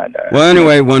 I'm not. Well,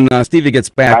 anyway, when Stevie gets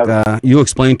back, you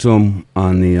explain to him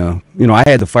on the, I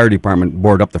had the fire department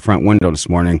board up the front window this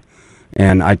morning,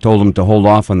 and I told him to hold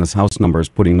off on this house numbers,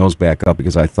 putting those back up,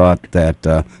 because I thought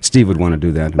that Steve would want to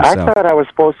do that himself. I thought I was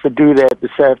supposed to do that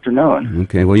this afternoon.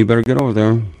 Okay, well, you better get over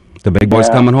there. The big boy's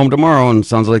coming home tomorrow, and it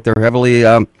sounds like they're heavily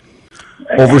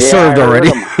overserved already.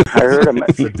 I heard him.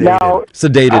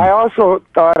 Sedated. I also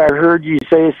thought I heard you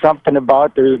say something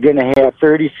about there's going to have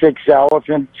 36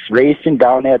 elephants racing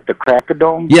down at the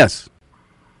Crack-A-Dome. Yes.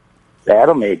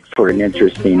 That'll make for an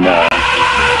interesting... Dale,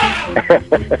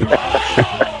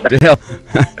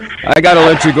 I got to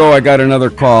let you go. I got another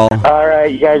call. All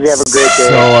right, you guys have a great day.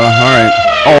 So, all right.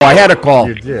 Oh, I had a call.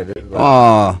 You did.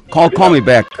 Call me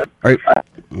back. All right.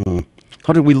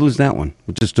 How did we lose that one?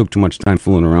 We just took too much time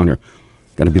fooling around here.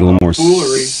 Got to be a little more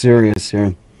serious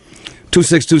here.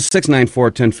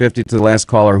 262-694-1050 to the last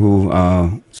caller who,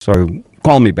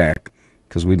 call me back,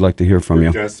 because we'd like to hear from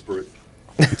you. Desperate.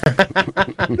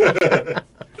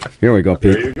 Here we go,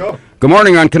 Pete. There you go. Good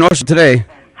morning on Kenosha Today.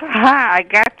 Ha, I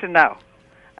got to know.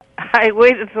 I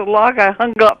waited so long I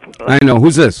hung up. I know.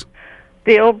 Who's this?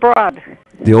 The old broad.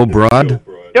 The old broad?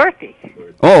 Dorothy.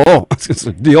 Oh.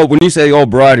 The old. When you say old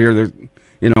broad here, there's,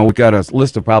 we got a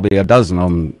list of probably a dozen of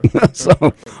them. So,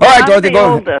 all right, Dorothy, I'm the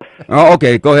go oldest. Oh,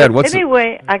 okay, go ahead.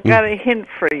 Anyway, I got a hint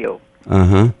for you.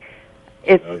 Uh-huh.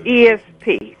 It's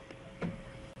ESP.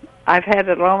 I've had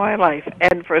it all my life,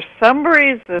 and for some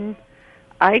reason,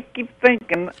 I keep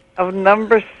thinking of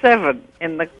number 7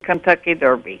 in the Kentucky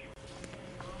Derby.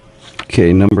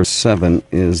 Okay, number 7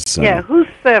 is... yeah, who's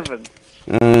 7?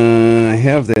 I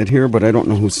have that here, but I don't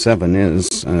know who 7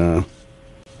 is.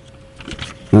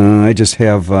 I just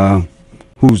have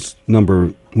who's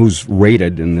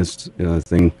rated in this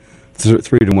thing.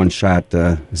 3-to-1 shot.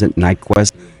 Is it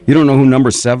Nyquist? You don't know who number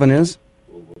 7 is?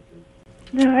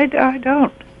 No, I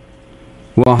don't.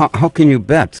 Well, how can you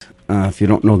bet if you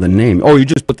don't know the name? Oh, you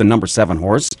just put the number 7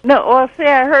 horse? No, well, see,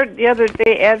 I heard the other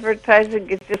day advertising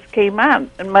it just came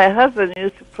on, and my husband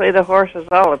used to play the horses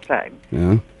all the time.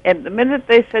 Yeah. And the minute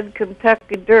they said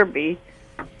Kentucky Derby,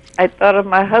 I thought of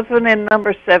my husband, and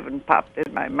number 7 popped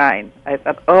in my mind. I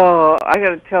thought, oh, I got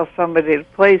to tell somebody to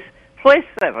place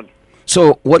 7.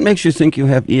 So, what makes you think you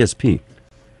have ESP?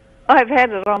 I've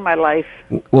had it all my life.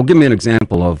 Well, give me an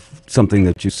example of something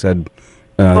that you said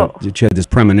that you had this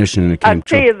premonition and it came I'll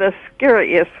tell you the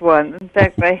scariest one. In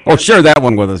fact, I Oh, share that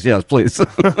one with us. Yes, please.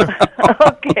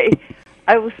 okay.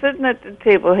 I was sitting at the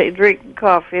table, drinking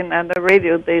coffee, and on the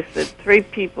radio they said 3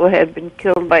 people had been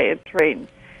killed by a train.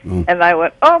 Mm. And I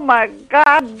went, oh, my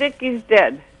God, Vicky's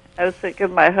dead. I was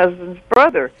thinking my husband's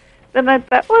brother. Then I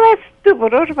thought, well, that's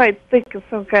stupid. What if I think of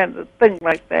some kind of thing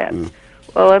like that? Mm.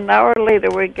 Well, an hour later,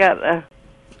 we got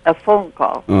a phone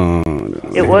call. Oh,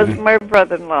 no. It was my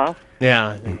brother-in-law.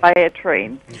 Yeah. By a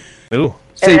train. Ooh.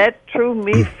 And that threw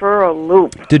me for a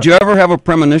loop. Did you ever have a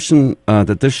premonition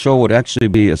that this show would actually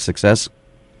be a success?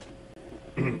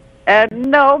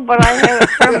 No, but I had a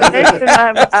premonition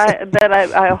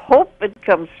that I hope it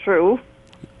comes true.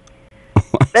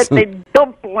 That they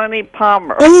dump Lenny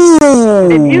Palmer.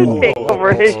 And you take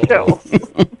over his show.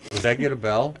 Does that get a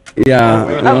bell? Yeah.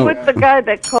 I'm with the guy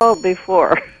that called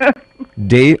before.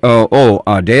 Dale.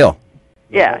 Dale.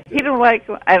 Yeah, he don't like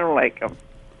him. I don't like him.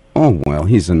 Oh, well,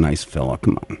 he's a nice fella.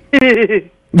 Come on.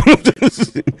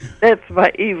 That's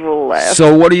my evil laugh.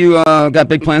 So what do you got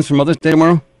big plans for Mother's Day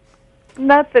tomorrow?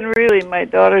 Nothing really. My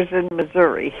daughter's in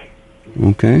Missouri.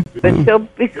 Okay. But she'll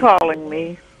be calling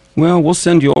me. Well, we'll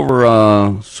send you over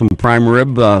some prime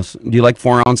rib. Do you like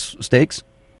 4-ounce steaks?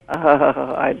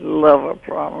 I love a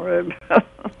prime rib.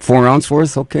 4 ounce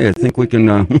worth? Okay, I think we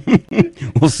can.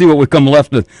 We'll see what we come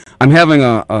left with. I'm having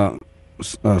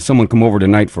someone come over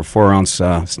tonight for 4-ounce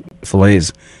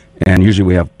fillets, and usually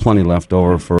we have plenty left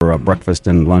over for breakfast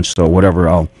and lunch. So whatever,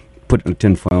 I'll put in a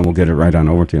tin foil and we'll get it right on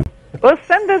over to you. Well,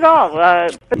 send it all.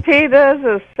 Potatoes,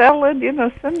 a salad,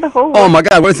 send the whole... Oh, my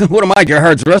God, what am I,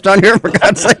 Gerhard's restaurant here, for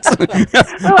God's sakes?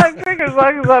 Well, I figure as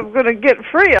long as I'm going to get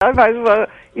free, I might as well,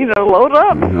 load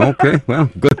up. Okay, well,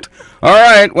 good. All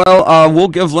right, well, we'll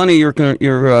give Lenny your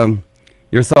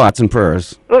thoughts and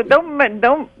prayers. Well,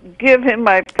 don't give him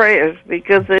my prayers,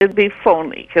 because it'd be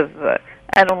phony, because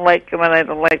I don't like him and I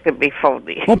don't like to be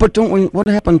phony. Oh, but don't we? What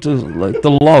happened to like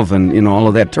the love and all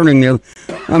of that? Turning the,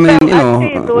 I mean,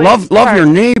 love your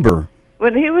neighbor.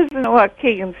 When he was in the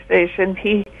Waukegan station,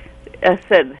 he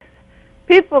said,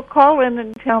 "People call in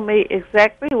and tell me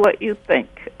exactly what you think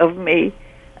of me,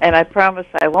 and I promise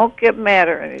I won't get mad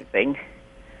or anything."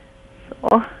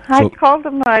 So I called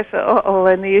him and I said, "Oh,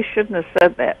 Lenny, you shouldn't have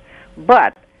said that."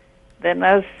 But then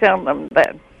I was telling him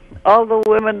that all the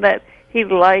women that he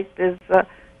liked is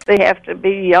they have to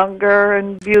be younger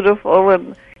and beautiful,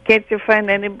 and can't you find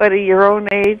anybody your own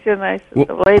age? And I said,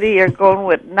 the lady you're going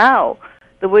with now,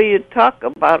 the way you talk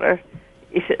about her,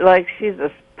 like she's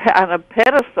on a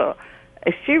pedestal.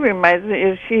 She reminds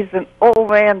me of she's an old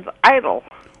man's idol.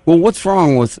 Well, what's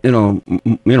wrong with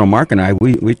Mark and I?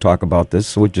 We talk about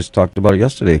this. We just talked about it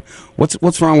yesterday.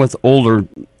 What's wrong with older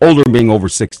being over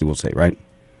 60? We'll say, right?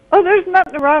 Oh, there's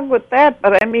nothing wrong with that,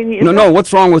 but I mean... No,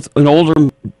 what's wrong with an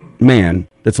older man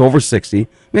that's over 60,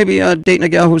 maybe dating a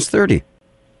gal who's 30?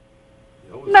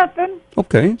 Nothing.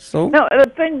 Okay, so... No, the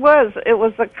thing was, it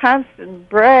was a constant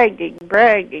bragging.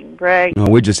 No,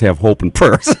 we just have hope and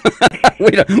prayers.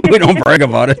 we don't brag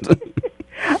about it.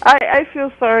 I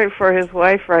feel sorry for his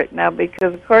wife right now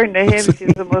because, according to him,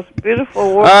 she's the most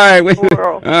beautiful woman in the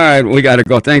world. All right, we got to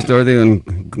go. Thanks, Dorothy,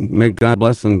 and may God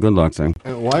bless and good luck, Sam.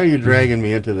 Why are you dragging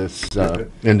me into this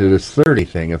 30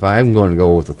 thing? If I'm going to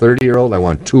go with a 30-year-old, I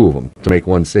want 2 of them to make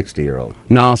one 60-year-old.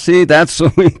 No, see, that's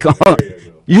what we call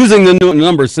it. Using the new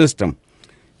number system.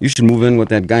 You should move in with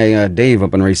that guy Dave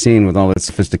up in Racine with all that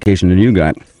sophistication that you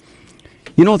got.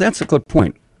 That's a good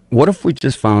point. What if we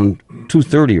just found 2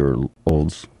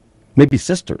 30-year-olds, maybe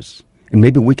sisters, and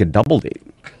maybe we could double date?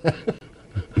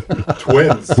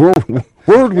 Twins.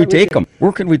 Where would we take them?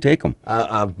 Where could we take them?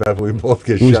 I bet we both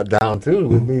get shut down too.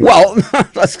 Well, wouldn't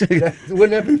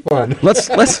that be fun?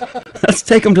 Let's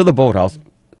take them to the boathouse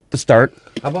to start.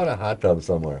 How about a hot tub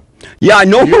somewhere? Yeah, I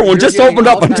know one just opened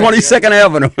up on 22nd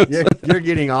Avenue. You're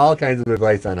getting all kinds of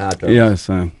advice on hot dogs. Yes.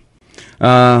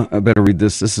 I better read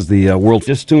this. This is the world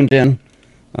just tuned in.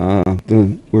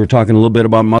 We were talking a little bit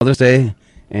about Mother's Day,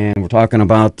 and we're talking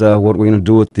about what we're going to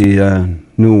do with the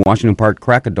new Washington Park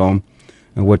Crack-A-Dome,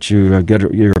 and what you get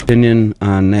your opinion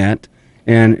on that.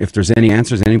 And if there's any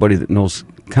answers, anybody that knows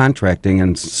contracting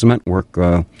and cement work,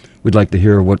 we'd like to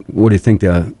hear what do you think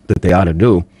that they ought to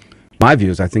do. My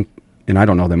view is, I think, and I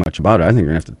don't know that much about it, I think you're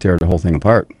going to have to tear the whole thing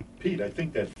apart. Pete, I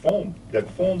think that foam.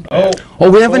 Oh,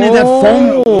 we have any of that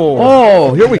foam?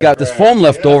 Oh, here we got this foam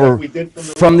left over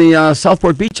from the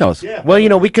Southport Beach House. Yeah.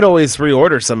 Well, we could always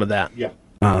reorder some of that. Yeah.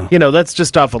 That's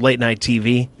just off of late night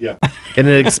TV. Yeah. And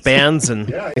it expands and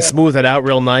you smooth it out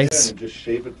real nice. Yeah, and just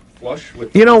shave it flush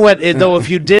with. You know what, though, if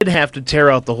you did have to tear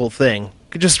out the whole thing, you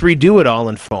could just redo it all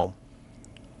in foam.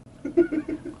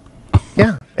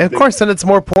 Yeah. And of course, then it's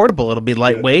more portable. It'll be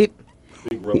lightweight.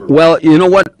 Well, you know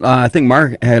what? I think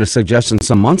Mark had a suggestion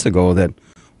some months ago that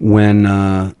when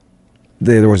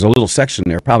there was a little section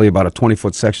there, probably about a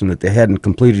 20-foot section that they hadn't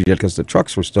completed yet because the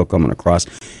trucks were still coming across,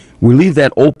 we leave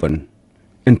that open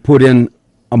and put in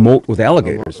a moat with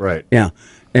alligators. Right. Yeah.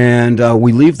 And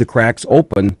we leave the cracks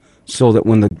open so that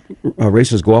when the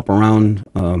races go up around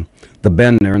the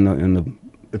bend there in the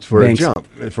it's for banks, a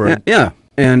jump. Yeah.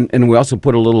 And we also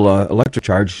put a little electric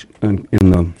charge in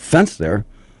the fence there.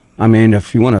 I mean,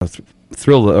 if you want to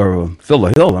fill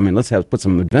the hill, I mean, let's put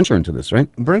some adventure into this,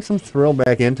 right? Bring some thrill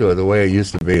back into it the way it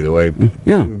used to be.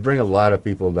 Bring a lot of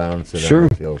people down to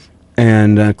those hills.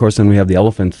 And of course, then we have the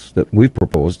elephants that we've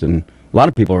proposed, and a lot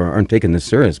of people aren't taking this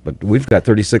serious, but we've got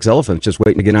 36 elephants just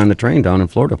waiting to get on the train down in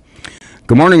Florida.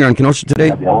 Good morning, you're on Kenosha today.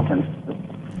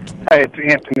 Hi, it's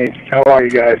Anthony. How are you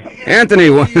guys? Anthony,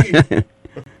 we'll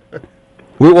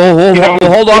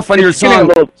hold off on your song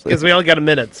because we only got a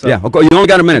minute. So. Yeah, okay, you only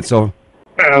got a minute, so.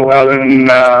 Well, then,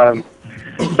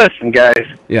 listen, guys.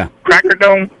 Yeah. Cracker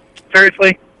Dome,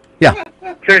 seriously? Yeah.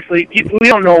 Seriously, we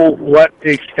don't know what the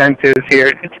extent is here.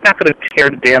 It's not going to tear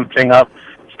the damn thing up.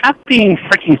 Stop being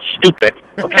freaking stupid,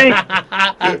 okay?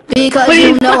 Because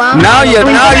Please. Now you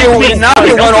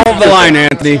went over the line,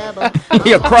 Anthony.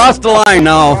 You crossed the line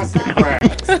now.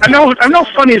 I know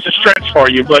funny is a stretch for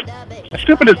you, but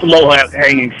stupid is the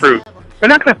low-hanging fruit. They're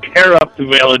not going to tear up the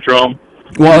velodrome.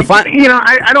 Well, if I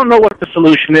don't know what the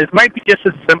solution is. It might be just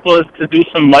as simple as to do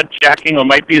some mud jacking, or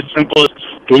might be as simple as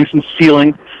doing some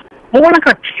sealing. But we're not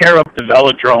going to tear up the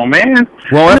velodrome, man.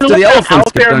 Well, after the elephants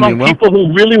out there among people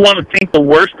who really want to think the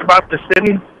worst about the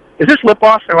city. Is this lip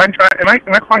off? Am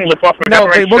I calling lip off? No,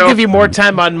 we'll give you more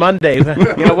time on Monday.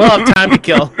 We'll have time to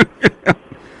kill.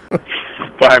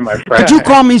 Bye, my friend. Did you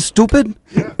call me stupid?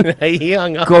 He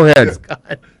hung up. Go ahead.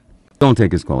 Don't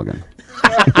take his call again.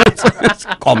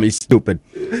 Call me stupid.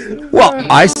 Well,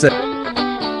 I said.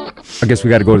 I guess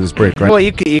we got to go to this break, right? Well,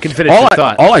 you can finish your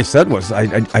thought. All I said was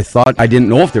I thought I didn't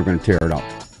know if they were going to tear it out.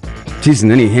 Jeez,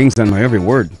 and then he hangs on my every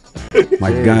word.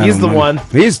 My God, he's the one.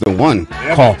 He's the one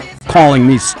calling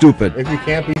me stupid. If you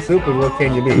can't be stupid, what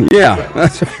can you be? Yeah,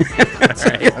 that's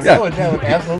right. That would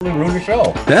absolutely ruin the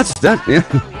show. Yeah.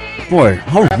 Boy,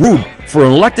 how rude for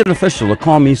an elected official to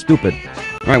call me stupid.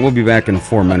 All right, we'll be back in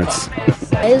 4 minutes.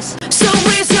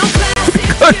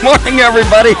 Good morning,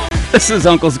 everybody. This is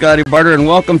Uncle Scotty Barter, and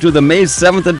welcome to the May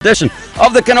 7th edition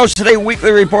of the Kenosha Today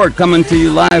Weekly Report, coming to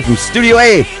you live from Studio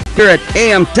A here at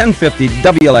AM 1050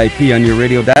 WLIP on your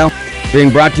radio dial. Being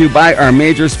brought to you by our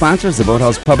major sponsors, the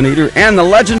Boathouse Pub and Eater and the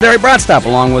legendary Brat Stop,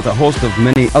 along with a host of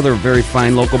many other very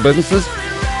fine local businesses.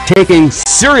 Taking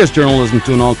serious journalism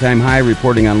to an all-time high,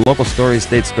 reporting on local stories,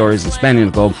 state stories, and spanning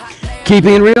the globe.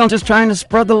 Keeping it real and just trying to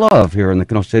spread the love here in the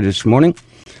Kenosha State this morning.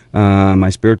 My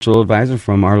spiritual advisor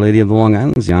from Our Lady of the Long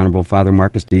Islands, the Honorable Father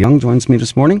Marcus DeYoung, joins me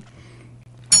this morning.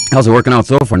 How's it working out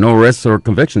so far? No arrests or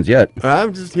convictions yet?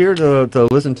 I'm just here to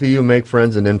listen to you make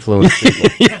friends and influence people.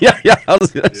 Yeah.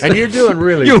 And you're doing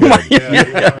really good.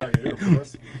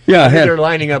 Yeah, they're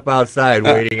lining up outside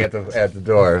waiting at the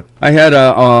door. I had,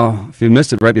 if you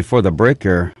missed it right before the break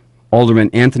here, Alderman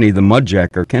Anthony the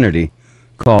Mudjacker Kennedy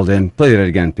called in. Play that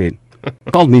again, Pete.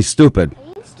 Called me stupid. Are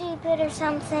you stupid or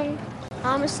something?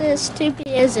 I'm as stupid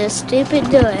as stupid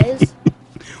does.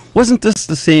 Wasn't this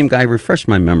the same guy? Refresh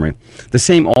my memory. The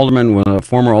same alderman, a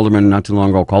former alderman not too long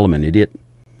ago, called him an idiot?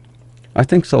 I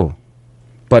think so.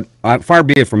 But far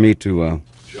be it from me to...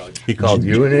 he called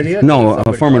you an idiot? No,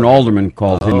 a former alderman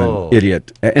called him an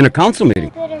idiot in a council meeting.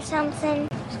 Stupid or something?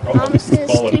 I'm as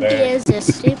stupid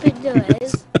as stupid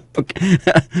does. Okay.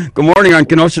 Good morning on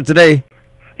Kenosha Today.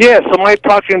 Yes, am I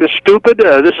talking to Stupid?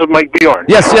 This is Mike Bjorn.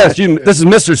 Yes, this is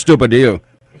Mr. Stupid to you.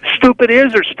 stupid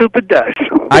is or stupid does?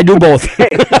 I do both. Hey,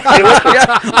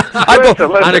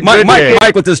 listen,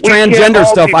 Mike, with this transgender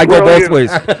stuff, I go both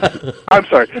ways. I'm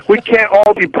sorry. We can't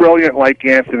all be brilliant like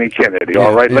Anthony Kennedy,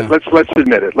 all right? Yeah. Let's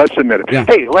admit it. Let's admit it. Yeah.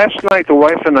 Hey, last night the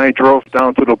wife and I drove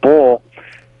down to the bowl,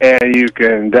 and you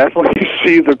can definitely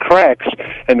see the cracks.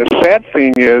 And the sad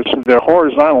thing is they're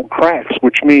horizontal cracks,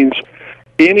 which means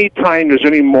anytime there's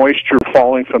any moisture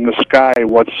falling from the sky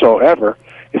whatsoever,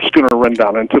 it's going to run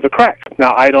down into the crack.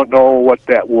 Now, I don't know what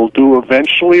that will do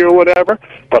eventually or whatever,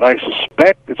 but I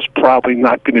suspect it's probably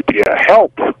not going to be a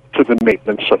help to the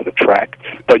maintenance of the track.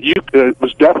 But it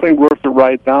was definitely worth the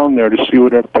ride down there to see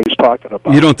what everybody's talking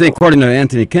about. You don't think, according to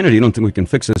Anthony Kennedy, you don't think we can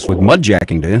fix this with mud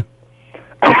jacking, do you?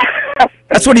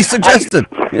 That's what he suggested.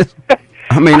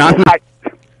 I mean,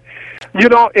 you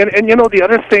know, and you know, the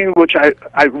other thing which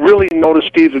I really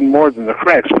noticed even more than the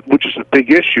cracks, which is a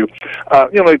big issue,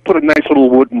 you know, they put a nice little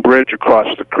wooden bridge across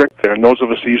the creek there, and those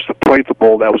of us who used to play the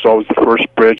bowl, that was always the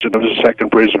first bridge, and there was a second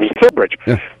bridge, there was a third bridge.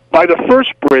 Yeah. By the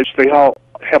first bridge, they all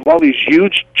have all these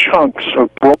huge chunks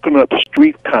of broken up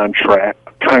street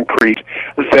concrete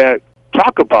that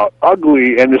talk about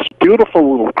ugly, and this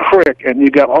beautiful little creek, and you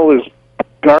got all this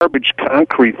garbage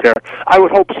concrete there. I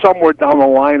would hope somewhere down the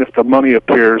line, if the money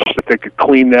appears, that they could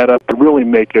clean that up and really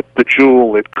make it the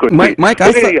jewel it could be. Mike,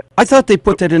 I thought they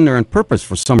put that in there on purpose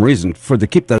for some reason, to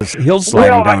keep the hills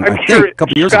sliding down. I'm sure, a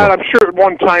couple years Scott, ago. I'm sure at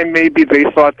one time maybe they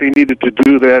thought they needed to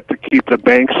do that to keep the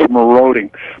banks from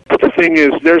eroding. But the thing is,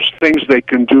 there's things they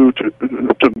can do to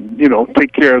you know,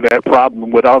 take care of that problem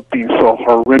without being so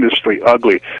horrendously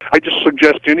ugly. I just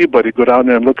suggest anybody go down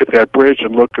there and look at that bridge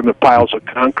and look in the piles of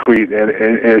concrete, and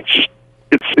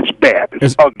it's bad.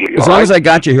 It's ugly. As long as I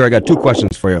got you here, I got two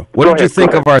questions for you. What did you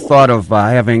think of our thought of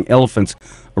having elephants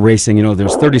racing? You know,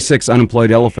 there's 36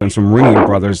 unemployed elephants from Ringling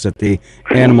Brothers that the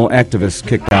animal activists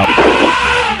kicked out.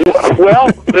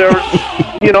 Well, there's,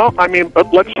 you know, I mean,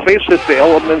 let's face it, the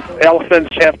elephants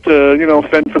have to, you know,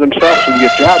 fend for themselves and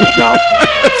get jobs now.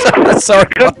 Sorry.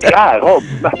 Good God. Oh,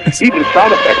 even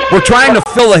sound effects. We're trying to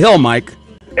fill a hill, Mike.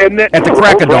 And then, at the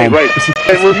Crack-A-Dome. Right.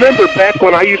 And remember, back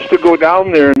when I used to go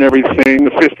down there and everything,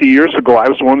 50 years ago, I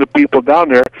was one of the people down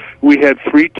there. We had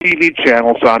 3 TV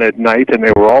channels on at night, and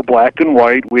they were all black and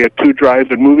white. We had 2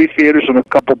 drive-in movie theaters and a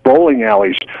couple bowling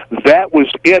alleys. That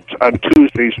was it on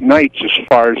Tuesdays nights as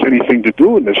far as anything to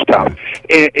do in this town.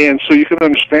 And so you can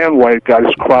understand why it got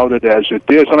as crowded as it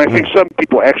is. And I think some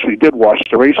people actually did watch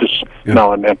the races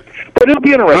now and then. But it'll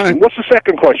be interesting. What's the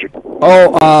second question?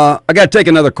 Oh, I got to take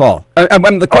another call.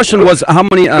 The question was how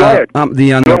many on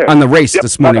the race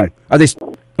this morning. Are they?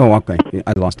 Oh, okay.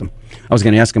 I lost him. I was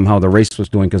going to ask him how the race was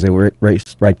doing because they were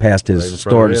raced right past his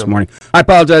store this morning. I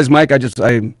apologize, Mike. I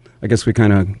guess we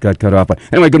kind of got cut off. But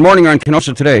anyway, good morning on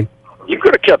Kenosha today. You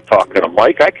could have kept talking to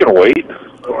Mike. I can wait.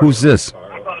 Who's this?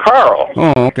 Carl.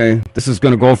 Oh, okay. This is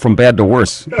going to go from bad to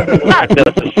worse. Not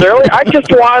necessarily. I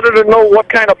just wanted to know what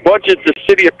kind of budget the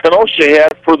city of Kenosha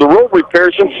had for the road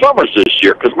repairs in Summers this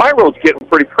year, because my road's getting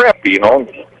pretty crappy, you know.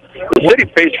 The city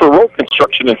pays for road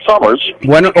construction in Summers.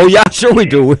 Oh, yeah, sure we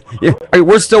do. Yeah,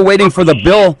 we're still waiting for the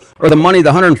bill or the money,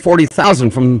 the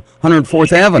 $140,000 from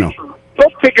 104th Avenue.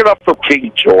 Don't pick it up from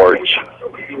King George.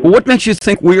 Well, what makes you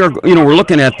think we're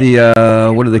looking at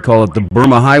the, what do they call it, the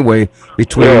Burma Highway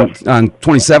on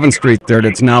 27th Street there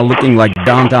that's now looking like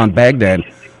downtown Baghdad?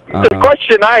 The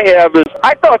question I have is,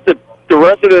 I thought that the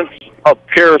residents of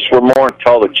Paris were more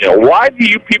intelligent. Why do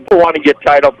you people want to get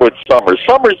tied up with Summers?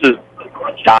 Summers is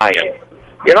dying.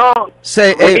 You know?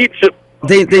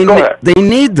 They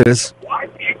need this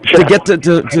to get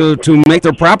to make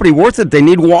their property worth it. They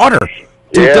need water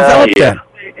to develop that.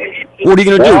 What are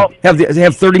you going to do?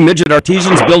 Have 30 midget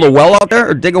artisans build a well out there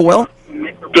or dig a well?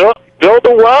 Build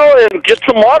a well and get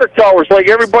some water towers like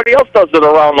everybody else does it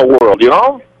around the world, you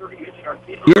know?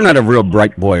 You're not a real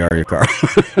bright boy, are you, Carl?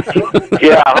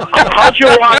 Yeah. How's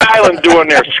your Long Island doing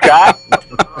there, Scott?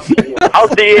 How's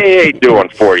the AA doing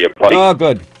for you, buddy? Oh,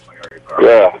 good.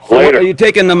 Yeah, later. Are you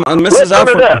taking the missus out?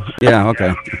 Yeah,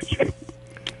 okay.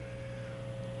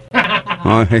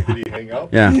 Oh, hey. Did he hang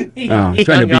up? Yeah. He trying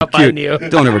to hung be up on cute. you.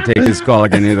 Don't ever take this call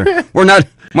again either. We're not,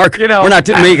 Mark. We're not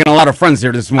making a lot of friends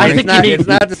here this morning. It's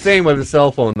not the same with a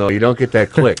cell phone, though. You don't get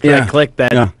that click. Yeah, click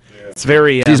that. Yeah. It's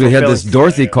very. Geez, we had this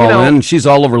Dorothy call in. She's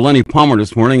all over Lenny Palmer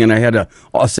this morning, and I had a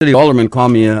city alderman call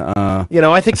me.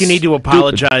 I think you need to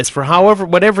apologize for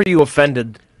whatever you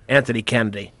offended Anthony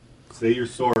Kennedy. Say you're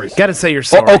sorry. Got to say you're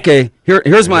sorry. Oh, okay.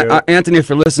 Here's my Anthony. If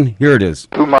you listen, here it is.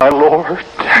 To my Lord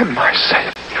and my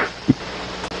Savior,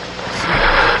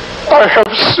 I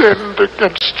have sinned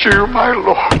against you, my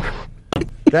Lord.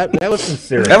 That was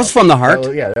sincere. That was from the heart.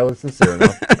 That was sincere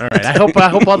enough. All right. I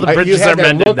hope all the bridges you had are that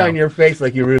mended look now. on your face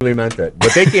like you really meant it,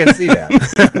 but they can't see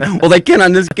that. Well, they can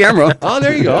on this camera. Oh,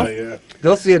 there you go. Yeah.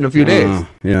 They'll see it in a few days.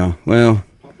 Yeah. Well,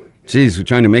 geez, we're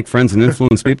trying to make friends and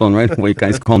influence people, and right away, you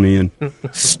guys call me in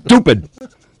stupid.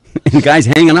 You guys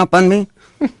hanging up on me?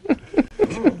 Are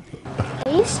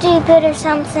you stupid or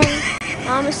something?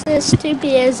 Honestly, as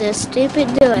stupid as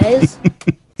stupid does.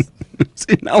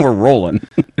 See, now we're rolling.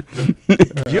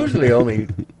 Usually only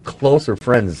closer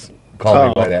friends call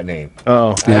me by that name.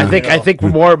 Oh, Yeah. I think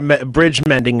more bridge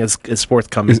mending is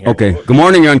forthcoming. Here. Okay. Good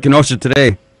morning. You're on Kenosha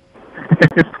today.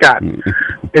 Scott.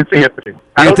 It's Anthony.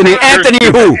 Anthony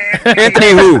who?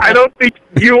 Anthony who? I don't think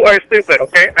you are stupid,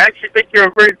 okay? I actually think you're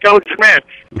a very intelligent man.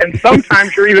 And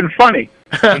sometimes you're even funny,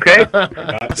 okay?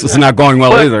 This is not going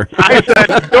well either. I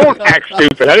said, don't act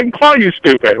stupid. I didn't call you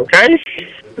stupid, okay?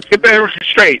 Let's get that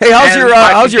straight. Hey, how's And your,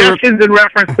 my how's your- suggestions in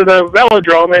reference to the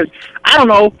velodrome is, I don't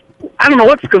know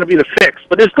what's going to be the fix,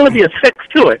 but there's going to be a fix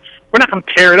to it. We're not going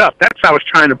to tear it up. That's how I was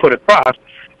trying to put it across.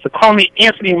 So call me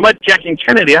Anthony Mudjacking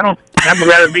Kennedy. I'd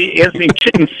rather be Anthony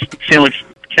Chicken Sandwich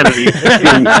Kennedy.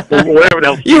 Whatever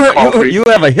the hell You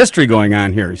have a history going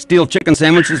on here. You steal chicken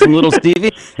sandwiches from Little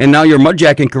Stevie, and now your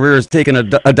mudjacking career is taking a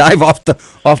dive off the bridge.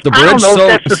 I don't know if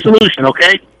that's the solution,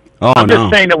 okay? Oh, I'm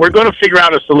just saying that we're going to figure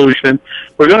out a solution.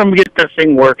 We're going to get this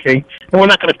thing working, and we're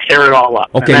not going to tear it all up.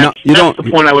 Okay, And now you that's don't.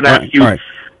 the point I would ask you. All right.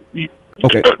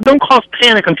 Okay. Don't cause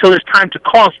panic until there's time to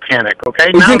cause panic,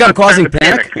 okay? You Now think I'm it's time causing to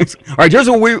panic? All right, here's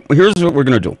what we're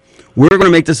going to do. We're going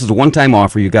to make this as a one-time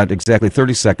offer. You got exactly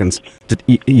 30 seconds to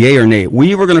yay or nay.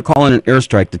 We were going to call in an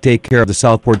airstrike to take care of the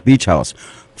Southport Beach House.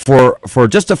 For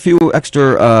just a few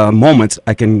extra moments,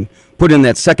 I can put in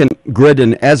that second grid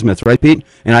in azimuth, right, Pete?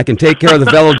 And I can take care of the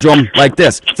velodrome like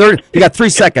this. You got 3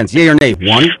 seconds, yay or nay.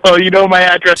 1. Oh, you know my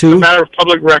address is a matter of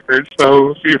public record,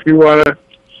 so if you want to...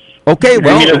 Okay,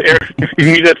 well... If you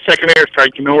need that second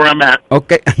airstrike, you know where I'm at.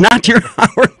 Okay, not your...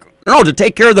 No, to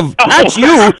take care of not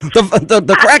you,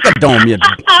 the cracker dome, you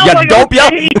dope,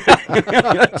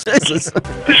 Jesus.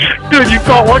 Dude, you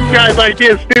call one guy's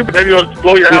idea stupid, then you want to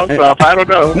blow your house up. I don't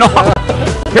know. No.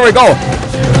 Here we go.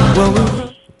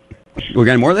 We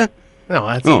got any more of that? No,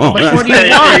 that's What do you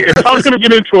want? If I was going to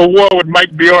get into a war with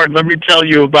Mike Bjorn, let me tell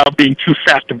you about being too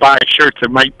fat to buy shirts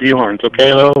at Mike Bjorn's,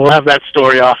 okay? We'll have that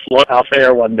story off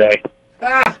air one day.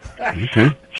 Okay.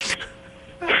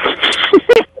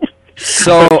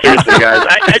 So seriously, guys,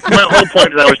 my whole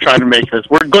point that I was trying to make is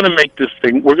we're going to make this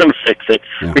thing. We're going to fix it.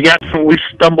 Yeah. We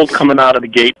stumbled coming out of the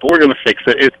gate, but we're going to fix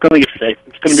it. It's going to get fixed.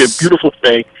 It's going to be a beautiful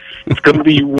thing. It's going to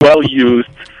be well used.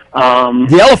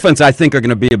 The elephants, I think, are going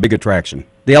to be a big attraction.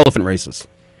 The elephant races.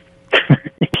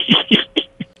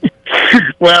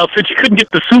 Well, since you couldn't get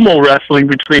the sumo wrestling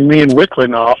between me and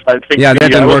Wicklin off, I think Yeah,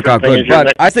 that didn't work out thing good. is your But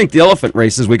next- I think the elephant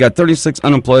races, we got 36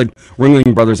 unemployed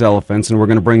Ringling Brothers elephants, and we're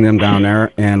going to bring them down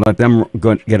there and let them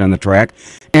get on the track.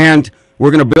 And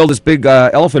we're going to build this big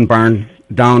elephant barn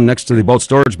down next to the boat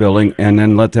storage building and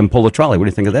then let them pull the trolley. What do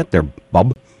you think of that there,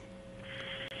 Bub?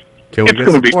 It's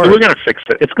going to be. We're going to fix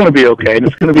it. It's going to be okay, and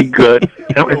it's going to be good.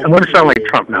 I'm going to sound like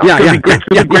Trump now. Yeah, it's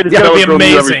yeah, going to be great. It's going to be great. It's It's gonna be velodrome you've ever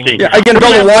amazing. seen. Yeah, are you going to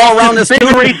build a wall around this? Big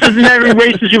races and every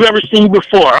races you've ever seen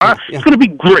before. Huh? It's going to be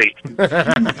great.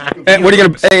 Hey, what are you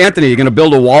going to? Hey, Anthony, you going to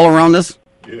build a wall around this?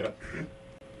 Yeah.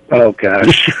 Oh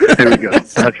gosh. There we go.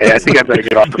 Okay, I think I better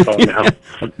get off the phone now.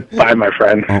 Bye, my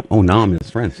friend. Oh, now I'm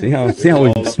his friend. See how we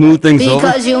smooth things over?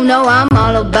 Because you know I'm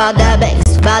all about that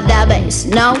bass,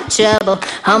 no trouble.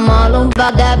 I'm all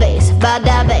about that bass,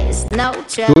 no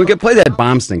trouble. We can play that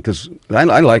bombs thing because I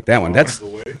like that one.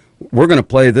 We're going to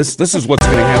play this. This is what's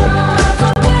going to happen.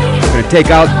 We're going to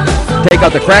take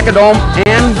out the Cracker Dome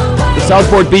and the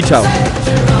Southport Beach House.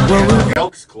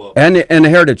 Elks Club. And the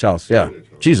Heritage House. Yeah.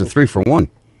 Geez, a 3 for 1.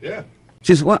 Yeah.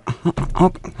 Geez, what?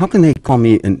 How can they call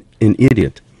me an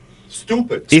idiot?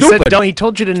 Stupid. He said, he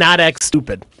told you to not act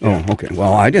stupid. Oh, okay.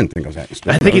 Well, I didn't think I was acting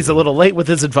stupid. I think he's a little late with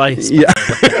his advice. Yeah.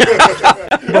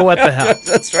 But what the hell?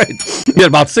 That's right. You had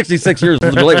about 66 years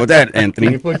to late with that, Anthony.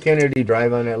 Can you put Kennedy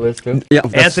Drive on that list too? Yeah,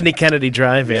 Anthony Kennedy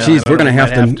Drive. Yeah. Jeez, we're gonna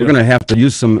have to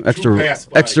use some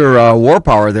extra war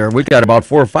power there. We got about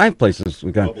 4 or 5 places.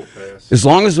 We got as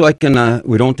long as I can.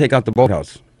 We don't take out the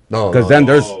boathouse. No, because then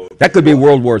that could be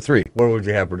World War III. Where would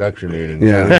you have production meetings?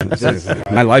 Yeah,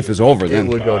 my life is over then. It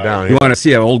would go down. You want to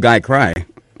see an old guy cry?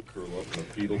 Curl up in a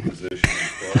fetal position.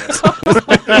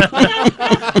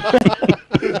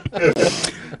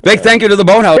 Big thank you to the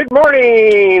boathouse. Good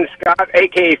morning, Scott,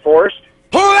 a.k.a. Forrest.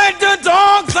 Who let the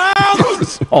dogs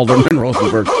out? Alderman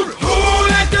Rosenberg. Who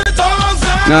let the dogs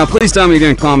out? Now, please tell me you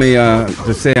didn't call me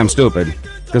to say I'm stupid,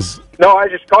 because No, I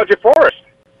just called you Forrest.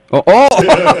 Oh,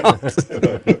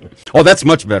 oh, that's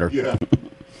much better. Yeah,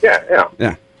 yeah.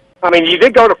 Yeah. I mean, you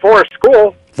did go to Forest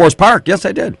School. Forest Park, yes,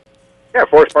 I did. Yeah,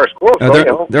 Forest Park School.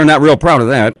 So, they're not real proud of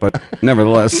that, but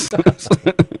nevertheless.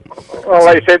 Well,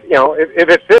 like I said, if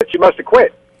it fits, you must have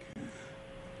quit.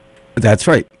 That's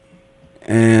right.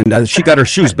 And she got her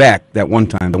shoes back that one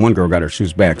time. The one girl got her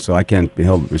shoes back, so I can't be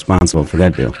held responsible for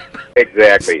that deal.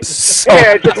 Exactly.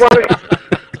 Hey, I just wanted.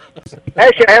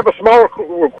 Actually, I have a small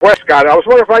request, Scott. I was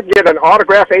wondering if I could get an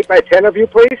autograph 8x10 of you,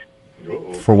 please.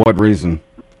 For what reason?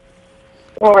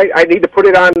 Well, I need to put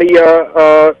it on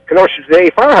the Kenosha Today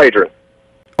fire hydrant.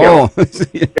 Oh.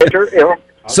 Picture,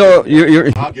 So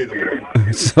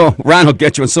so Ron will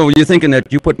get you. So you're thinking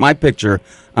that you put my picture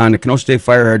on the Kenosha State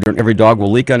Fire Hydrant, every dog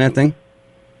will leak on that thing?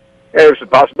 Yeah, there's a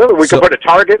possibility. We could put a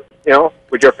target,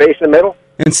 with your face in the middle.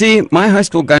 And see, my high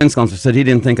school guidance counselor said he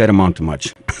didn't think I'd amount to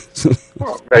much.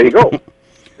 Well, there you go.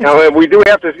 Now, we do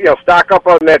have to, stock up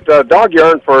on that dog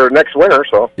urine for next winter.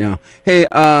 So. Yeah. Hey,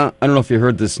 I don't know if you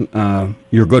heard this.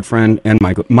 Your good friend and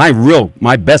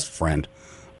my best friend,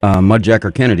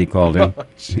 Mudjacker Kennedy, called in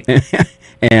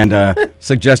and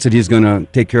suggested he's going to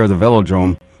take care of the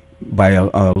velodrome by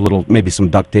a little, maybe some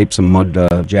duct tape, some mud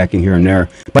jacking here and there.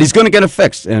 But he's going to get it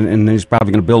fixed, and he's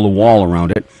probably going to build a wall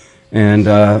around it. And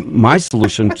my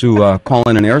solution to call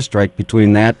in an airstrike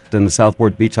between that and the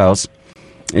Southport Beach House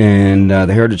and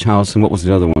the Heritage House, and what was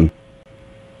the other one?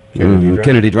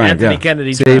 Kennedy Drive. Anthony yeah.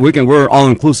 Kennedy See, Drive. we're all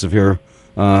inclusive here.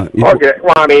 Okay.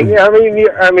 Well, I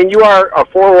mean, you are a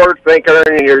forward thinker,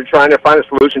 and you're trying to find a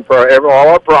solution for all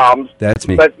our problems. That's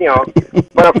me. But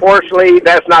but unfortunately,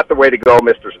 that's not the way to go,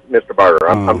 Mr. Barter.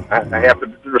 I have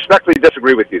to respectfully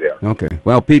disagree with you there. Okay.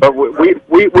 Well, Pete. But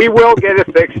we will get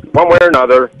it fixed one way or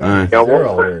another.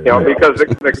 Because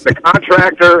the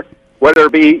contractor, whether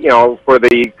it be for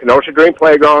the Kenosha Dream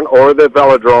Playground or the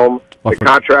velodrome, the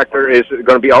contractor is going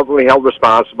to be ultimately held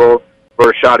responsible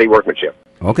for shoddy workmanship.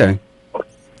 Okay.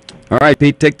 All right,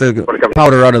 Pete, take the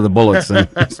powder out of the bullets then.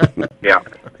 Yeah.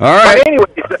 All right. But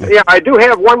anyways, I do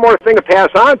have one more thing to pass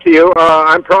on to you.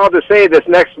 I'm proud to say this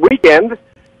next weekend,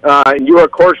 you are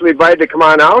cordially invited to come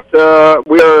on out.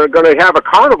 We are going to have a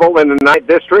carnival in the 9th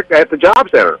District at the Job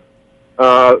Center,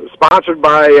 sponsored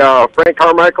by Frank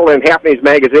Carmichael and Happenings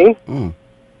Magazine.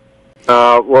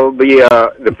 Well,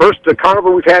 the first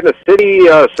carnival we've had in the city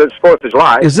since 4th of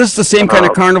July. Is this the same kind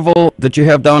of carnival that you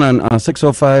have down on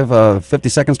 605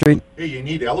 52nd Street? Hey, you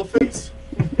need elephants?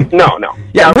 No.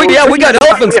 Yeah, we got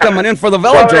elephants coming in for the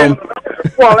velodrome.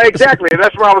 Well, exactly.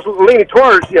 That's where I was leaning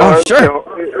towards.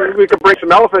 Sure. We could bring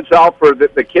some elephants out for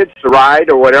the kids to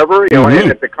ride or whatever,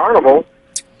 at the carnival.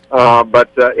 But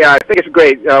I think it's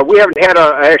great. We haven't had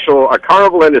a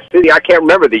carnival in the city. I can't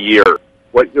remember the year.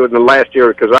 What in the last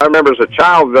year? Because I remember as a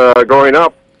child growing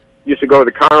up, used to go to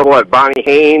the carnival at Bonnie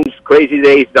Haynes, Crazy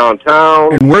Days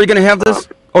downtown. And where are you going to have this?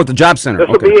 At the Job Center. This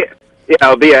will be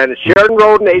it'll be on Sheridan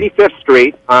Road and 85th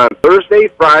Street on Thursday,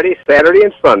 Friday, Saturday,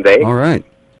 and Sunday. All right.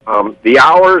 The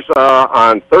hours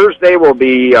on Thursday will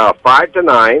be 5 to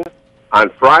 9. On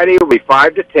Friday will be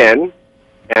 5 to 10,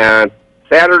 and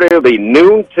Saturday will be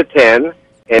noon to 10.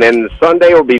 And then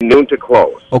Sunday will be noon to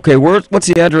close. Okay, what's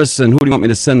the address, and who do you want me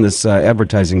to send this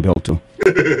advertising bill to?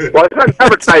 Well, it's not an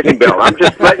advertising bill. I'm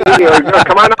just letting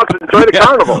come on out to enjoy the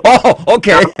carnival. Oh,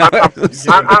 okay. It's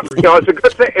a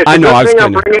good thing. It's I know, a good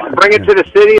thing. I'm bring it to the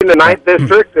city in the 9th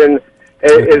District, and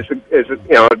is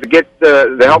to get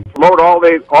to help promote all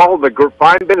the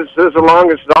fine businesses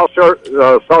along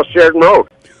South Sheridan Road.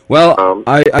 Well,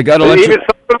 I got to let you...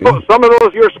 Some of those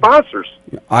are your sponsors.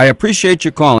 I appreciate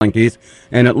you calling, Keith.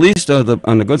 And at least on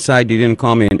the good side, you didn't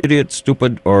call me an idiot,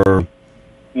 stupid, or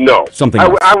something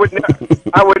else. I would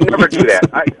never do that.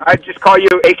 I'd just call you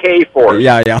AKA Forrest.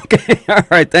 Yeah, okay. All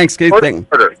right, thanks, Keith. All right.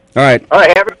 All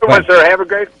right, have a good one, sir. Have a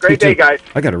great day, guys.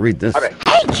 I got to read this. Right.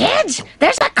 Hey, kids,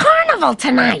 there's a carnival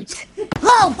tonight.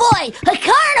 Oh, boy, a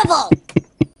carnival!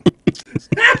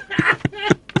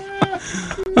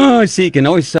 Oh, see, you can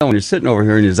always tell when you're sitting over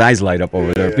here and his eyes light up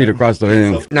over there, feet across the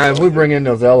room. Now, if we bring in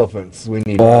those elephants, we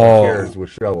need chairs with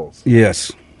shovels.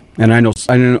 Yes, and I know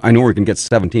we can get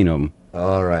 17 of them.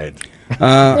 All right. They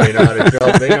know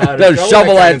how to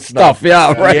shovel that stuff.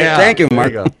 Yeah, right. Yeah, thank you,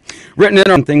 Mark. Written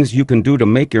in on things you can do to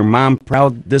make your mom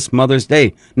proud this Mother's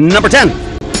Day. Number 10.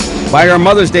 Buy her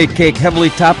Mother's Day cake heavily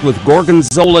topped with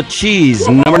gorgonzola cheese.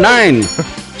 Number 9.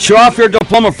 Show off your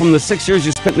diploma from the 6 years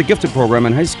you spent in the gifted program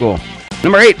in high school.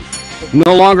 Number 8.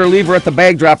 No longer leave her at the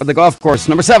bag drop at the golf course.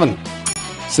 Number 7.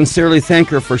 Sincerely thank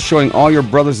her for showing all your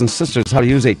brothers and sisters how to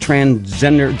use a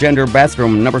transgender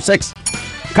bathroom. Number 6.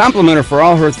 Compliment her for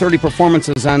all her 30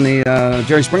 performances on the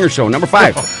Jerry Springer Show. Number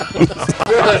 5.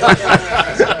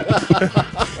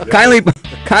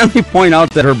 kindly point out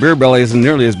that her beer belly isn't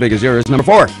nearly as big as yours. Number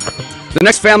 4. The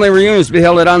next family reunion is to be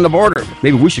held at On the Border.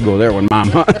 Maybe we should go there with Mom.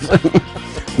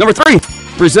 Number 3.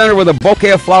 Present her with a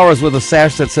bouquet of flowers with a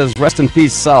sash that says "Rest in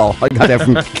Peace, Sal." I got that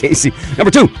from Casey. Number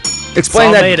 2.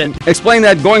 Explain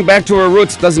that going back to her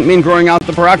roots doesn't mean growing out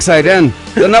the peroxide end.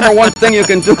 The number one thing you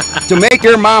can do to make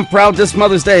your mom proud this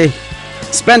Mother's Day: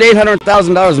 spend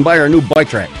 $800,000 and buy her a new bike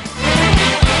track.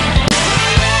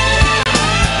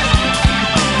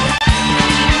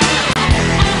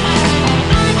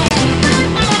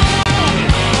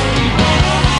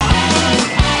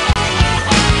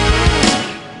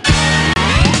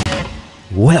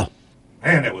 Well,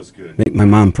 man, that was good. Make my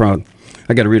mom proud.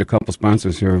 I got to read a couple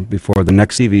sponsors here before the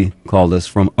next TV called us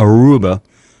from Aruba.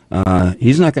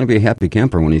 He's not going to be a happy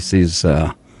camper when he sees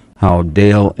how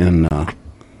Dale and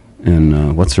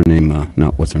what's her name?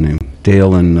 Not what's her name?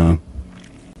 Dale and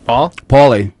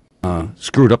Paulie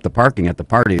screwed up the parking at the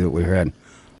party that we had.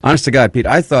 Honest to God, Pete,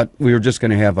 I thought we were just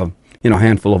going to have a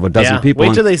handful of a dozen people.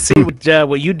 Wait till they see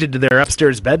what you did to their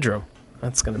upstairs bedroom.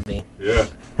 That's going to be. Yeah.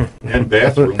 And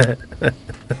bathroom.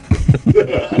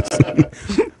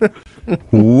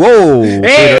 Whoa.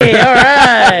 Hey, all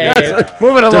right.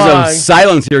 Moving along. There's a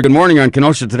silence here. Good morning on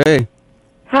Kenosha Today.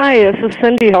 Hi, this is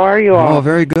Cindy. How are you all? Oh,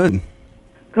 very good.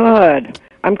 Good.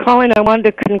 I'm calling. I wanted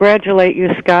to congratulate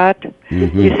you, Scott.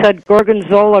 Mm-hmm. You said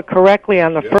gorgonzola correctly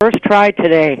on the first try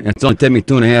today. It's only taken me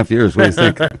 2.5 years. What do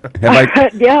you think?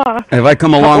 Yeah. Have I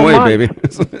come a long way, baby?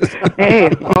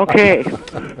 Hey, okay.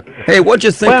 Hey, what'd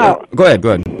you think? Well, go ahead.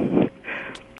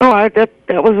 Oh, that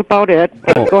was about it.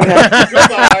 Oh. Go ahead.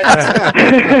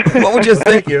 What would you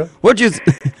think?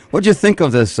 What'd you think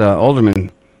of this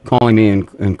alderman calling me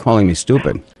and calling me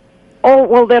stupid? Oh,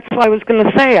 well, that's what I was going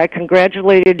to say. I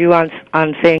congratulated you on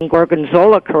saying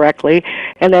gorgonzola correctly,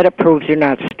 and that it proves you're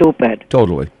not stupid.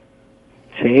 Totally.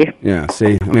 See? Yeah,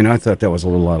 see? I mean, I thought that was a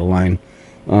little out of line.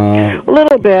 A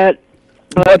little bit,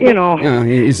 but, yeah,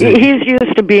 he's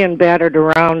used to being battered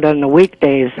around on the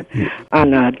weekdays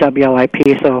on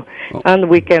WLIP, so on the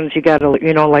weekends you got to,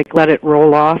 let it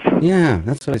roll off. Yeah,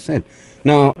 that's what I said.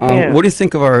 Now, what do you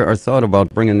think of our thought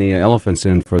about bringing the elephants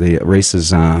in for the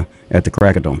races at the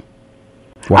Crackadome?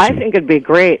 I think it'd be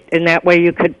great, and that way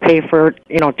you could pay for,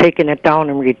 taking it down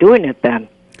and redoing it then.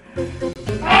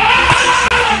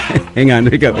 Hang on,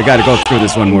 we got to go through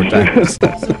this one more time.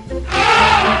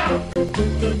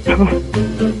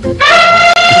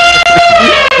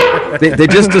 They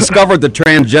just discovered the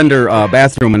transgender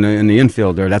bathroom in the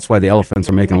infield there. That's why the elephants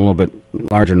are making a little bit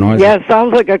larger noise. Yeah, it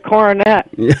sounds like a coronet.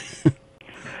 Yeah.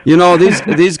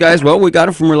 These guys, well, we got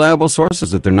it from reliable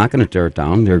sources that they're not going to tear it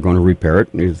down. They're going to repair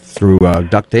it through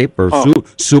duct tape or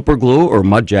super glue or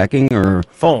mud jacking or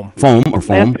foam. That's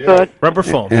good. Rubber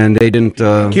foam. And they didn't...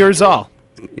 Cures all.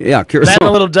 Yeah, cures that all.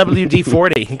 and a little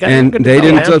WD-40. And they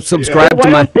didn't subscribe to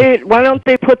my... Why don't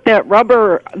they put that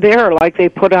rubber there like they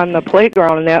put on the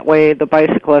playground, and that way the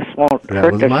bicyclists won't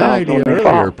hurt themselves when they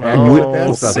fall.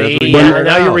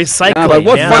 Now you're recycling. Yeah, but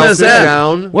what fun is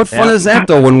that? What fun is that,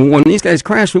 though? When these guys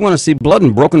crash, we want to see blood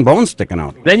and broken bones sticking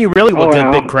out. Then you really will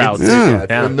get big crowds. Yeah.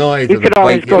 You could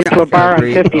always go to a bar on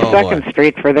 52nd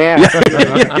Street for that.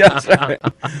 Yes, right.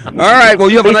 All right, well,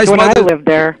 you have a nice Mother's Day. I lived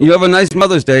there. You have a nice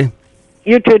Mother's Day.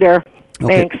 You too, dear.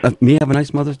 Okay. Thanks. Me have a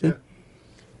nice Mother's Day?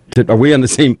 Are we on the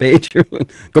same page?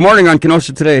 Good morning on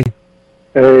Kenosha Today.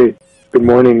 Hey, good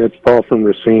morning. It's Paul from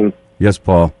Racine. Yes,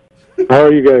 Paul. How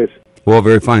are you guys? Well,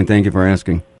 very fine. Thank you for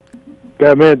asking.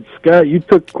 God, man, Scott, you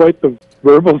took quite the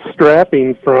verbal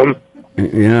strapping from...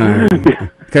 Yeah,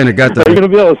 kind of got the... Are you going to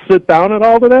be able to sit down at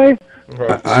all today?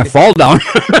 I fall down.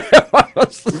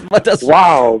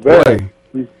 Wow, man.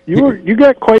 You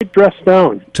got quite dressed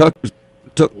down.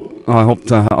 I hope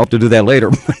to do that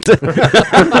later.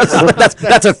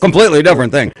 that's a completely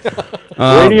different thing.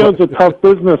 Radio's a tough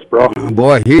business, bro.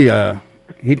 Boy,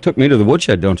 he took me to the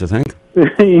woodshed, don't you think?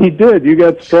 He did. You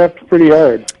got strapped pretty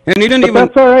hard. And he didn't even.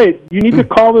 That's all right. You need to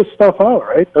call this stuff out,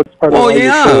 right? That's part of. Oh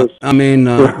yeah. I mean,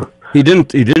 he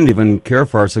didn't even care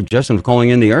for our suggestion of calling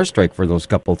in the airstrike for those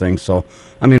couple things. So,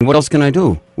 I mean, what else can I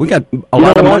do? We got a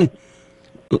lot of money.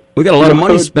 We got a lot of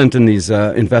money spent in these,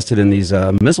 invested in these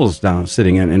missiles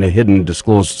sitting in a hidden,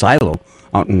 disclosed silo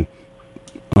out in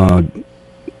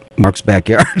Mark's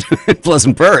backyard in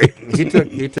Pleasant Prairie. He took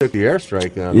the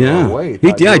airstrike on yeah. the way. He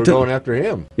were going after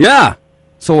him. Yeah.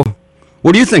 So,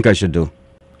 what do you think I should do?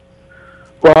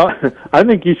 Well, I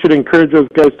think you should encourage those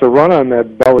guys to run on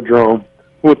that velodrome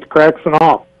with cracks and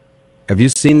all. Have you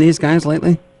seen these guys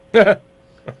lately?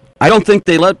 I don't think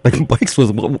they let bikes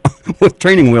with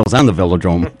training wheels on the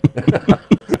velodrome.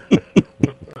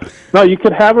 No, you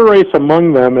could have a race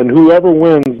among them, and whoever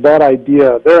wins, their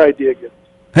idea gets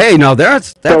Hey, now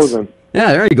that's chosen.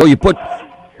 Yeah, there you go. You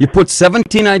put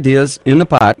 17 ideas in the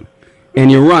pot,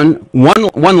 and you run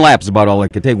one lap's about all it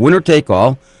could take, winner take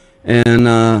all,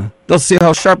 and they'll see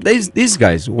how sharp these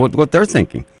guys what they're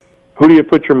thinking. Who do you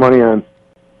put your money on?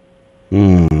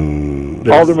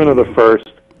 Alderman of the first.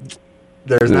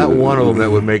 There's not one of them that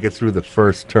would make it through the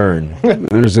first turn.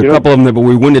 There's a couple of them that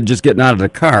we winded just getting out of the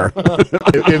car.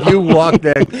 if you walk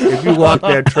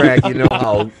that track, you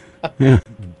know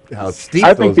how steep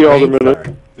I think those the alderman are.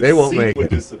 They won't make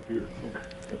it. Disappear.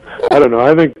 I don't know.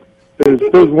 I think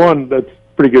there's one that's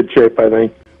pretty good shape. I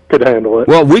think could handle it.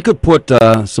 Well, we could put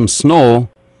some snow,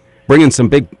 bring in some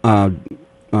big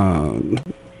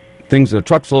things,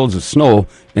 truckloads of snow,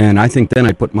 and I think then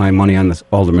I'd put my money on this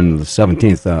Alderman, the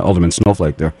 17th Alderman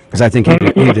Snowflake there, because I think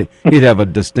he'd have a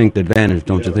distinct advantage,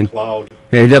 don't you think? Cloud.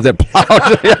 Yeah, he'd have that plow.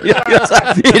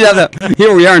 He'd have that.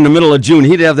 Here we are in the middle of June.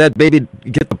 He'd have that baby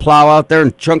get the plow out there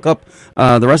and chunk up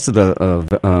the rest of the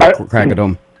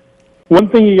Crackadome. One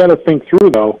thing you got to think through,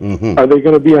 though, are they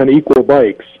going to be on equal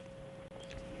bikes?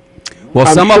 Well,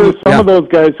 I'm some sure of them, some of those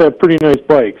guys have pretty nice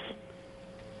bikes.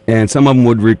 And some of them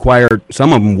would require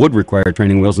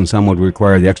training wheels, and some would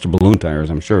require the extra balloon tires,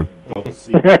 I'm sure.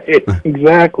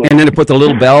 Exactly. And then to put the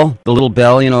little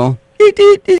bell, you know,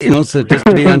 so just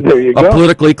to be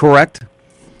politically correct.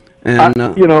 And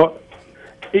you know,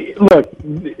 look,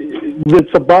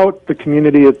 it's about the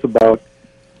community. It's about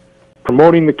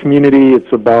promoting the community.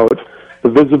 It's about the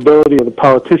visibility of the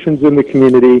politicians in the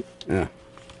community. Yeah.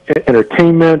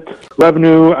 Entertainment,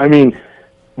 revenue. I mean,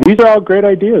 these are all great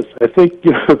ideas. I think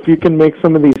if you can make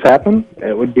some of these happen,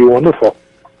 it would be wonderful.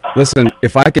 Listen,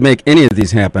 if I could make any of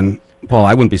these happen, Paul,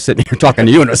 I wouldn't be sitting here talking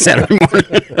to you on a Saturday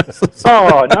morning.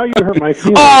 Oh, now you hurt my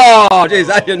feelings. Oh,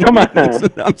 jeez, I didn't. Come on.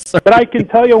 I'm sorry. But I can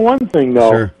tell you one thing,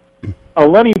 though. Sure.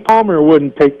 Lenny Palmer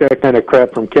wouldn't take that kind of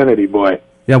crap from Kennedy, boy.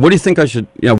 Yeah, what do you think I should?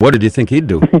 Yeah, what did you think he'd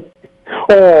do?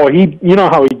 Oh, you know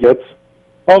how he gets.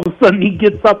 All of a sudden, he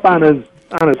gets up on his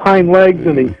hind legs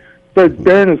and he starts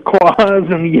baring his claws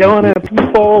and yelling at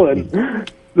people, and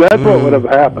that's what would have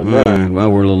happened. All right, well,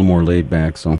 we're a little more laid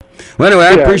back, so. Well, anyway,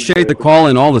 I appreciate the call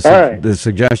and all the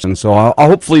suggestions. So I'll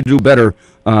hopefully do better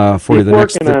for you the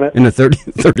next in the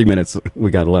 30 minutes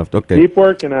we got left. Okay. Keep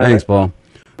working on it. Thanks, Paul.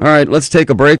 All right, let's take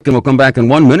a break, and we'll come back in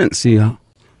 1 minute and see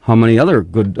how many other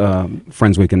good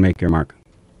friends we can make here, Mark.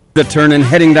 The turn in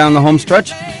heading down the home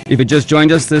stretch. If you just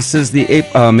joined us, this is the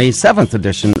May 7th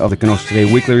edition of the Kenosha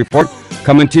Today Weekly Report,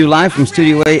 coming to you live from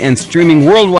Studio A and streaming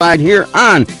worldwide here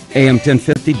on AM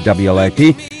 1050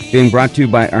 WLIP, being brought to you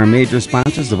by our major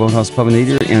sponsors, the Boathouse Pub and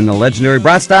Eatery and the legendary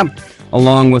Brat Stop,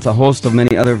 along with a host of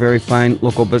many other very fine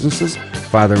local businesses.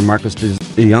 Father Marcus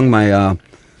DeYoung,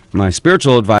 my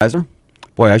spiritual advisor.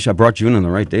 Boy, I brought you in on the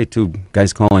right day, too.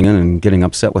 Guys calling in and getting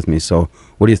upset with me. So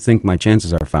what do you think my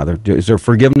chances are, Father? Is there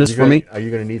forgiveness for me? Are you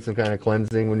going to need some kind of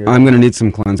cleansing when you're... I'm going to need some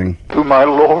cleansing. To my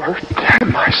Lord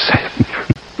and my Savior,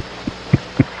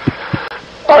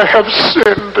 I have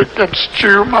sinned against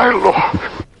you, my Lord.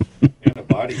 And a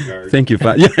bodyguard. Thank you,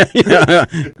 Father. Yeah.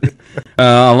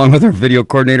 Along with our video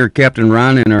coordinator, Captain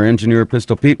Ron, and our engineer,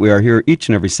 Pistol Pete, we are here each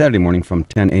and every Saturday morning from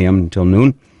 10 a.m. until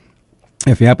noon.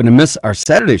 If you happen to miss our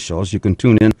Saturday shows, you can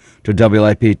tune in to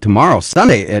WLIP tomorrow,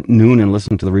 Sunday at noon, and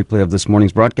listen to the replay of this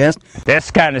morning's broadcast.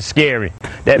 That's kind of scary.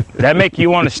 That make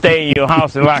you want to stay in your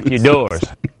house and lock your doors.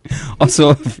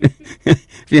 Also,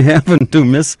 if you happen to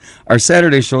miss our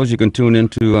Saturday shows, you can tune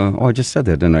into, I just said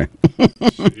that, didn't I?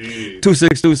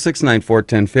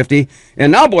 262-694-1050.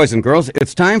 And now, boys and girls,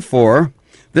 it's time for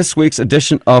this week's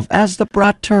edition of As the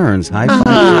Brat Turns. High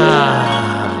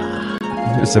five.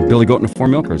 It's a Billy Goat and the Four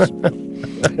Milkers.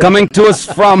 Coming to us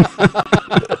from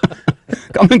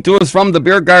the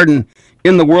beer garden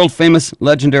in the world-famous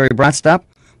legendary Brat Stop,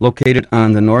 located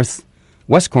on the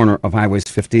northwest corner of Highways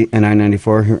 50 and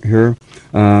I-94 here.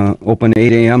 Open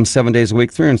 8 a.m., 7 days a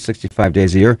week, 365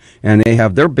 days a year. And they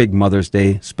have their big Mother's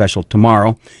Day special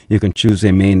tomorrow. You can choose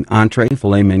a main entree,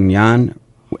 filet mignon,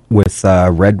 with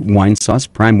red wine sauce,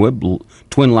 prime rib,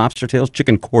 twin lobster tails,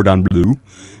 chicken cordon bleu,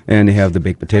 and they have the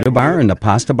baked potato bar and the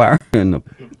pasta bar. And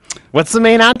what's the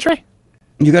main entree?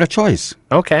 You got a choice.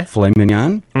 Okay. Filet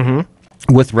mignon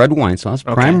with red wine sauce,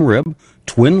 prime rib,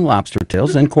 twin lobster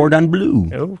tails, and cordon bleu.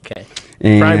 Okay.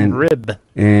 And, prime rib.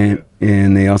 And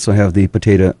they also have the baked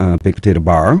potato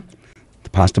bar, the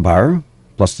pasta bar,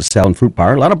 plus the salad and fruit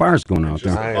bar. A lot of bars going out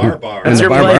there. That's your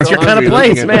place. Your kind of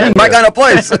place, man. My kind of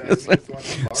place.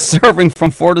 Serving from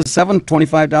 4 to 7,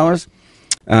 $25.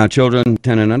 Children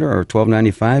 10 and under are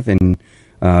 $12.95. And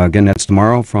again, that's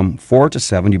tomorrow from 4 to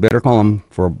 7. You better call them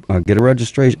for get a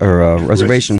registration or a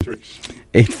reservation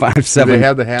 857. They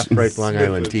have the half-price Long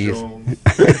Island teas.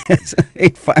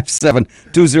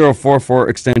 857-2044,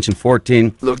 extension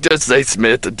 14. Look, just say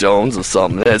Smith or Jones or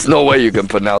something. There's no way you can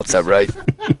pronounce that right.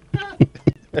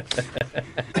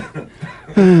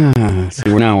 See,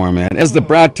 we're now where I'm at. As the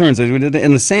broad turns, as we did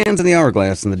in the sands of the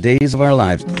hourglass in the days of our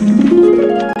lives.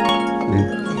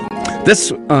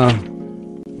 This,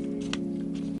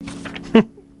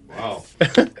 Wow.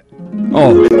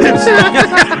 Oh.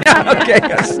 Okay.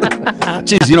 Yes.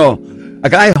 Jeez, you know, a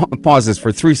guy pauses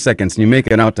for 3 seconds and you make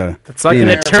it out to It's like an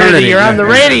eternity. You're on the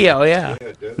radio, yeah.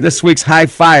 This week's high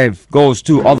five goes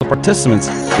to all the participants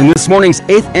in this morning's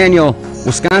 8th annual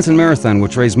Wisconsin Marathon,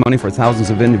 which raised money for thousands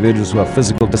of individuals who have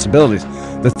physical disabilities.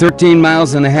 The 13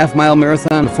 miles and a half mile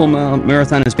marathon, the full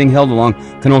marathon, is being held along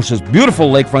Kenosha's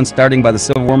beautiful lakefront, starting by the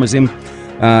Civil War Museum,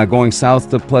 going south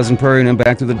to Pleasant Prairie and then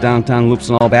back through the downtown loops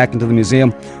and all back into the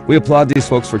museum. We applaud these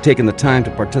folks for taking the time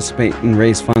to participate and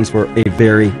raise funds for a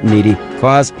very needy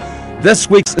cause.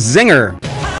 This week's zinger,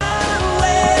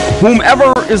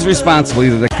 whomever is responsible,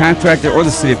 either the contractor or the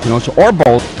city of Kenosha or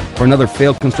both, for another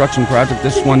failed construction project,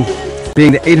 this one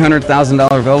being the $800,000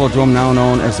 velodrome now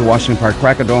known as the Washington Park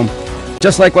Crack-A-Dome.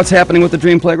 Just like what's happening with the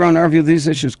Dream Playground, in our view, these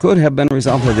issues could have been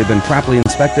resolved had they been properly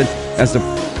inspected as the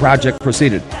project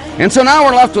proceeded. And so now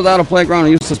we're left without a playground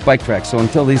and useless bike track. So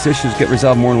until these issues get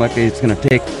resolved, more than likely it's going to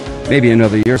take maybe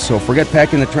another year. So forget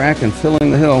packing the track and filling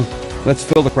the hill. Let's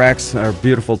fill the cracks. Our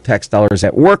beautiful tax dollars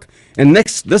at work. And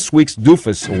this week's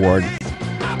Doofus Award,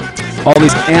 all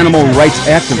these animal rights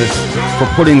activists for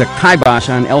putting the kibosh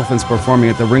on elephants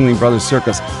performing at the Ringling Brothers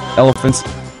Circus. Elephants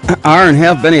are and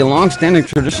have been a long-standing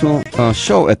traditional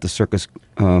show at the circus,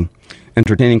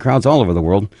 entertaining crowds all over the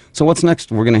world. So what's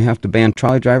next? We're going to have to ban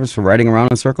trolley drivers for riding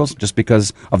around in circles just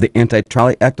because of the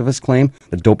anti-trolley activists claim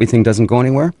the dopey thing doesn't go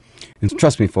anywhere? And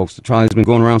trust me, folks, the trolley's been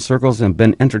going around circles and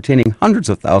been entertaining hundreds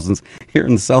of thousands here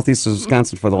in the southeast of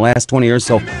Wisconsin for the last 20 years,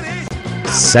 so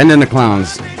send in the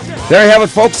clowns. There you have it,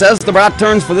 folks. As the broad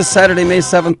turns for this Saturday, May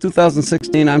 7th,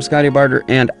 2016, I'm Scotty Barter,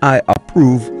 and I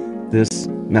approve this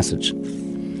message.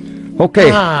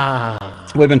 Okay,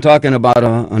 we've been talking about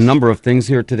a number of things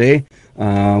here today.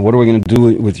 What are we going to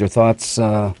do with your thoughts?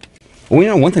 Well, you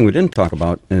know, one thing we didn't talk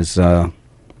about is...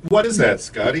 What is that,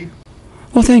 Scotty?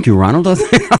 Well, thank you, Ronald. I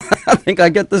think I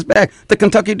get this back. The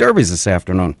Kentucky Derby's this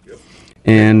afternoon. Yep.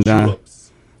 And the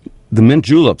mint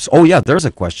juleps. Oh, yeah, there's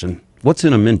a question. What's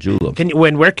in a mint julep?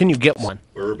 Where can you get one?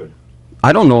 Bourbon.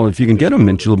 I don't know if you can get a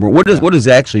mint julep. What is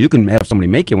actually? You can have somebody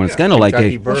make you one. It's kind of like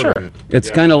a. Sure.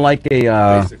 It's kind of like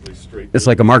a. It's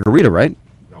like a margarita, right?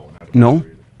 No.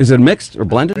 Is it mixed or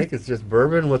blended? I think it's just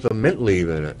bourbon with a mint leaf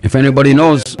in it. If anybody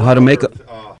knows how to make a.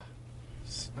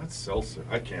 Not seltzer.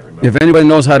 I can't remember. If anybody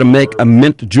knows how to make a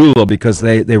mint julep, because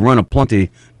they run a plenty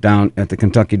down at the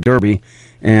Kentucky Derby,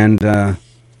 and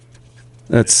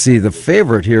let's see, the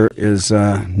favorite here is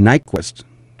Nyquist.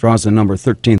 Draws the number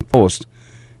 13th post.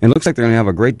 It looks like they're going to have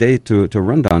a great day to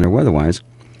run down there weather-wise.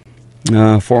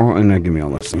 And give me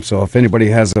all this. So if anybody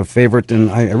has a favorite,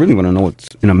 and I really want to know what's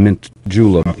in a mint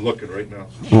julep. I'm looking right now.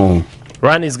 Oh.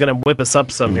 Rodney's going to whip us up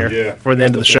some here for the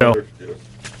end of the show.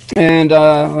 And,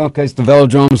 okay, so the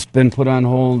velodrome's been put on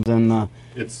hold, and...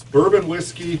 it's bourbon,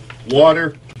 whiskey,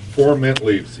 water, 4 mint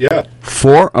leaves. Yeah.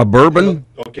 4 a bourbon?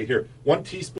 Okay, here. 1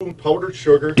 teaspoon powdered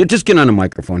sugar. Just get on the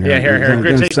microphone here. Yeah, here.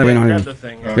 Grab the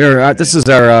thing. Here, this is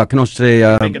our Kenosha Today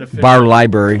bar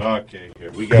library. Okay,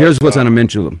 here we go. Here's what's on a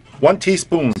mint julep. 1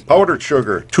 teaspoon powdered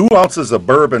sugar, 2 ounces of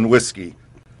bourbon whiskey,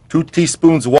 2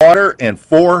 teaspoons water, and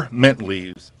 4 mint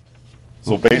leaves.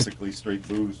 So basically straight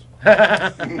booze.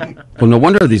 Well, no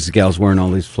wonder these gals wearing all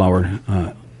these flowered,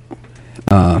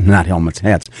 not helmets,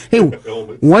 hats. Hey,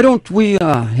 why don't we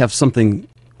have something?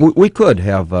 We could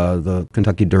have the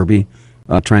Kentucky Derby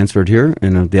transferred here,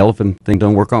 and if the elephant thing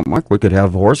don't work out, Mark, we could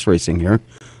have horse racing here.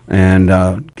 And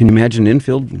can you imagine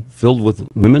infield filled with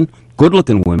women?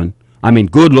 Good-looking women. I mean,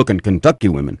 good-looking Kentucky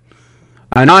women.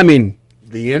 And I mean...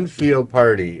 The infield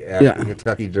party at the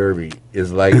Kentucky Derby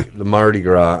is like the Mardi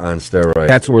Gras on steroids.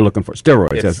 That's what we're looking for.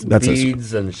 Steroids. It's that's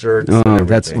beads and shirts and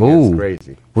everything. It's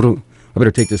crazy. I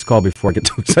better take this call before I get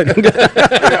too excited.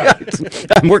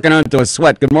 I'm working on to a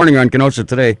sweat. Good morning on Kenosha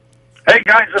Today. Hey,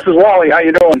 guys, this is Wally. How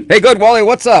you doing? Hey, good, Wally.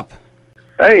 What's up?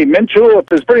 Hey, mint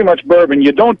julep is pretty much bourbon.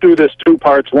 You don't do this 2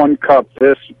 parts, 1 cup,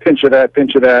 this, pinch of that,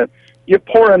 pinch of that. You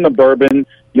pour in the bourbon,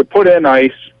 you put in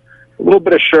ice, a little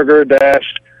bit of sugar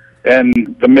dashed,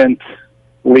 and the mint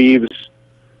leaves.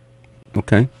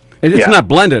 Okay. It's not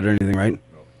blended or anything, right?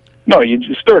 No, you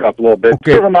just stir it up a little bit.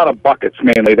 Okay. Serve them out of buckets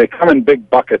mainly. They come in big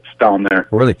buckets down there.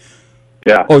 Really?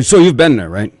 Yeah. Oh, so you've been there,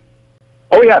 right?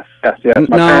 Oh, yes.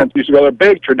 My parents used to go there.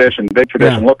 Big tradition.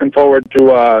 Yeah. Looking forward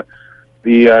to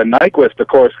The Nyquist, of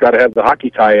course, got to have the hockey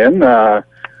tie-in.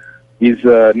 He's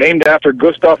named after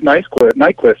Gustav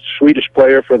Nyquist, Swedish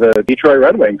player for the Detroit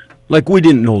Red Wings. Like we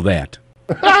didn't know that.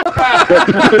 What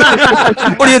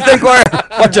do you think we're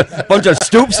bunch of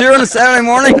stoops here on a Saturday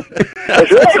morning?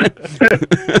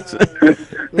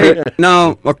 Hey,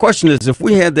 now, my question is, if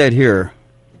we had that here,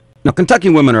 now Kentucky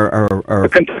women are the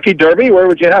Kentucky Derby. Where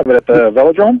would you have it? At the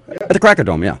Velodrome? At the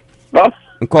Crackerdome, yeah. Oh.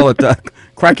 And call it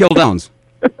Crack Hill Downs.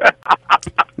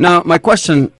 Now, my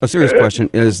question, a serious question,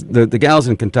 is the gals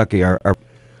in Kentucky are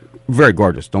very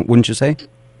gorgeous, wouldn't you say?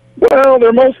 Well,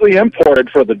 they're mostly imported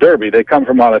for the Derby. They come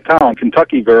from out of town.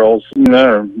 Kentucky girls,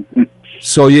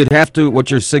 So you'd have to, what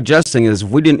you're suggesting is if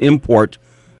we didn't import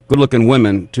good-looking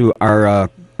women to our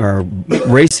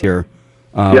race here,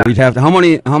 we'd have to, how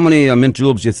many mint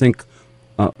juleps do you think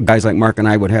guys like Mark and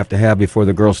I would have to have before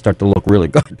the girls start to look really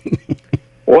good?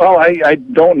 Well, I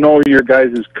don't know your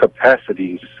guys'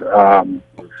 capacities.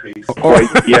 We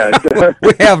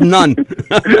have none.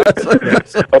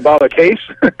 About a case?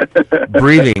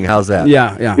 Breathing, how's that?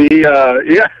 Yeah.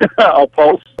 I'll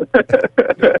pulse.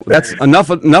 That's enough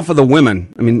of the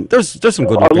women. I mean, there's some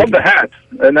good. I love the hats,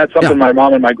 and that's something my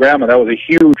mom and my grandma. That was a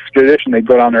huge tradition. They'd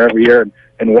go down there every year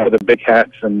and wear the big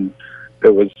hats, and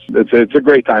it's a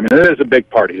great time, and it is a big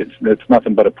party. It's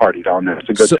nothing but a party down there. It's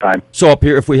a good time. So up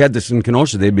here, if we had this in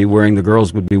Kenosha, the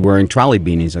girls would be wearing trolley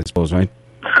beanies, I suppose, right?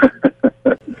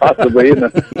 Possibly, and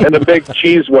the big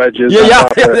cheese wedges. Yeah,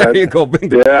 there you go.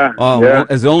 Yeah. Well,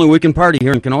 it's the only weekend party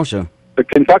here in Kenosha. The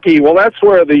Kentucky, well, that's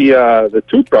where the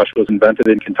toothbrush was invented,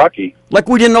 in Kentucky. Like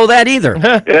we didn't know that either.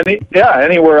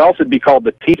 Anywhere else it'd be called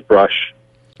the teeth brush.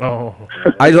 Oh.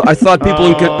 I thought people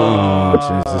in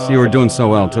Jesus, you were doing so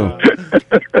well too.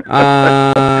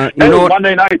 You know what?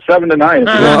 Monday night, 7 to 9.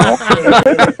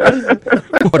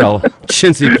 What a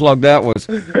chintzy plug that was.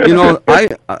 You know,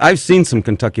 I've seen some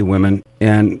Kentucky women,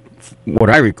 and what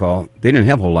I recall, they didn't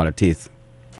have a whole lot of teeth.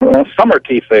 Well, summer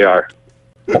teeth they are.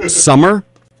 Summer?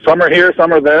 Some are here,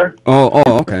 some are there. Oh,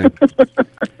 okay.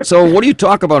 So what do you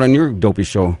talk about on your dopey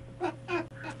show?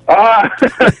 Hockey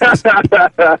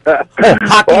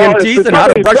and teeth, and how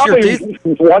to brush your teeth?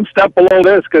 One step below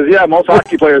this, because, most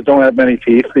hockey players don't have many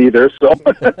teeth either.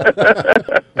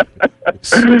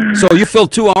 So you fill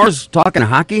 2 hours talking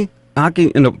hockey?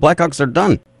 Hockey, and the Blackhawks are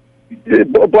done.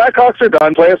 Blackhawks are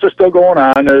done. Playoffs are still going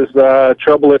on. There's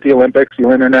trouble at the Olympics. The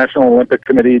International Olympic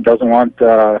Committee doesn't want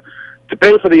to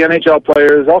pay for the NHL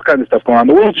players. All kinds of stuff going on.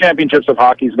 The World Championships of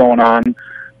Hockey is going on.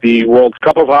 The World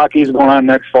Cup of Hockey is going on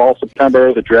next fall,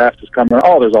 September. The draft is coming.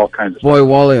 Oh, there's all kinds of stuff. Boy,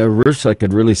 Wally, I wish I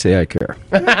could really say I care.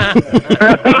 But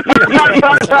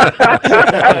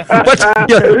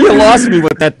you lost me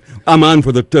with that. I'm on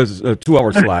for the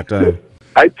 2-hour slot.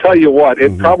 I tell you what,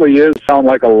 it probably is sound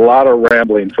like a lot of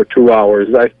rambling for 2 hours.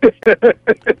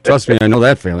 Trust me, I know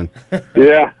that feeling.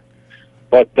 Yeah.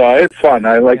 But it's fun.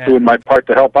 I like doing my part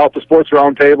to help out the Sports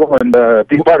Roundtable and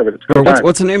be part of it. It's good time.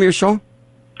 What's the name of your show?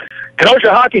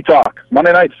 Kenosha Hockey Talk,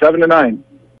 Monday night, 7 to 9.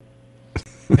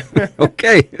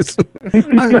 Okay.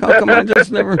 How come I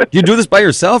just never... Do you do this by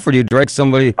yourself, or do you direct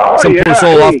some poor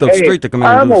soul off the street to come in?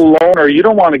 I'm a loner. You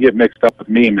don't want to get mixed up with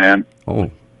me, man. Oh.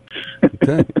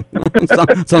 Okay.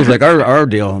 Sounds like our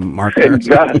deal, Mark.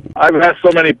 I've asked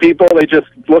so many people, they just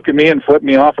look at me and flip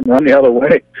me off and run the other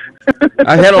way.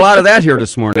 I had a lot of that here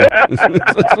this morning.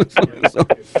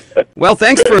 Well,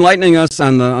 thanks for enlightening us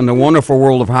on the wonderful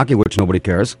world of hockey, which nobody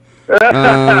cares.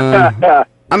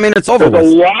 I mean, it's over. There's a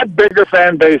lot bigger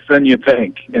fan base than you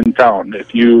think in town.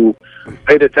 If you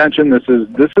paid attention, this is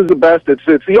the best. It's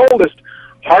the oldest,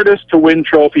 hardest to win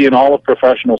trophy in all of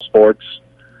professional sports.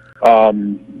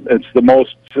 It's the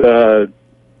most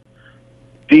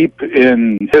deep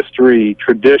in history,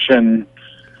 tradition,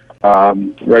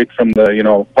 right from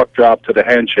the puck drop to the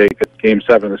handshake at Game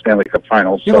 7 of the Stanley Cup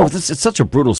Finals. It's such a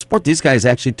brutal sport. These guys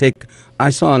actually take. I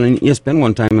saw on ESPN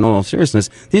one time, in all seriousness,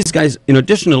 these guys, in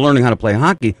addition to learning how to play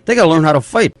hockey, they got to learn how to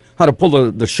fight, how to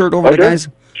pull the shirt over the guys.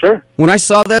 Sure. When I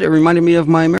saw that, it reminded me of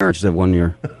my marriage that 1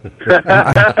 year. You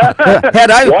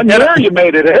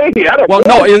made it. Hey, well,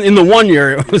 no, in the 1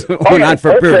 year, it was not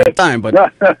for a period of time. But all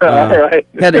right.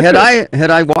 had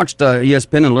I watched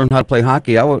ESPN and learned how to play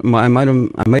hockey, I might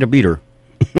have beat her.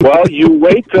 Well, you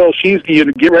wait till you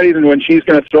get ready when she's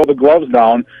going to throw the gloves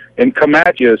down and come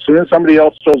at you. As soon as somebody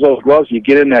else throws those gloves, you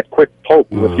get in that quick poke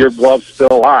with your gloves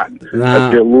still on.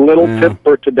 That's your little tip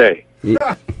for today.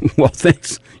 Yeah. Well,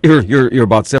 thanks. You're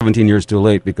about 17 years too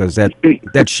late, because that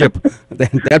ship,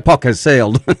 that puck has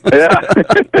sailed.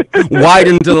 Wide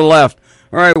into the left.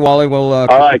 All right, Wally. Well, all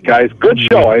right, guys. Good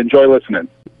show. I enjoy listening.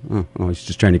 Oh, he's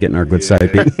just trying to get in our good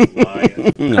side.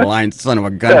 Lion, son of a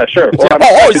gun. Yeah, sure.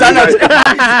 Well, He's on that.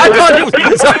 I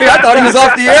thought he was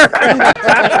off the air.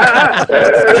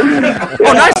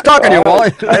 Oh, nice talking to you,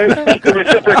 Wally.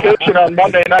 Reciprocation on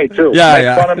Monday night, too. Yeah, Make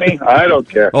yeah. fun of me? I don't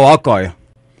care. Oh, I'll call you.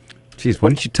 Jeez, why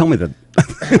didn't you tell me that?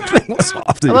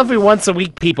 I love we once a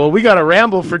week people. We got to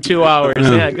ramble for 2 hours.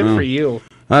 Yeah, good for you.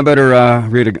 I better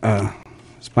read a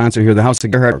sponsor here, the House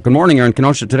of Gerhardt. Good morning. You're in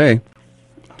Kenosha today.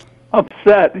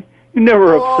 Upset. You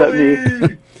never upset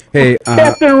me. Hey,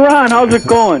 Captain Ron, how's it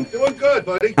going? Doing good,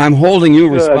 buddy. I'm holding you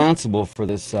Good. responsible for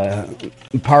this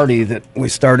party that we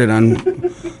started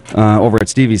on over at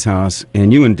Stevie's house.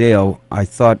 And you and Dale, I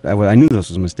knew this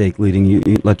was a mistake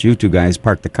let you two guys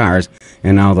park the cars.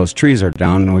 And now those trees are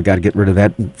down, and we got to get rid of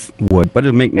that wood. But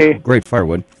it'll make great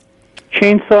firewood.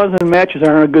 Chainsaws and matches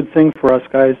aren't a good thing for us,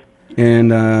 guys.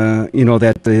 And,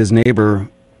 that his neighbor,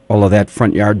 all of that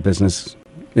front yard business,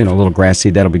 a little grass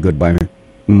seed, that'll be good by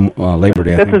Labor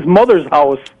Day. I That's think. his mother's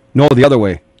house. No, the other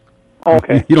way.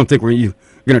 Okay. You don't think you're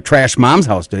going to trash Mom's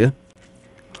house, do you?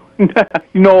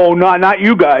 No, not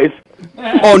you guys.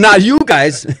 Oh, not you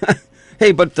guys.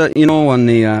 Hey, but,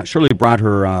 when Shirley brought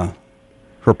her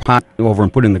pot over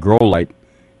and put in the grow light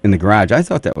in the garage, I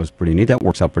thought that was pretty neat. That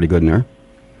works out pretty good in there.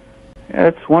 Yeah,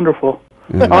 it's wonderful.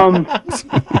 Yeah.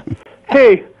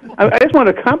 Hey, I just want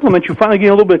to compliment you finally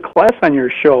getting a little bit of class on your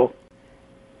show.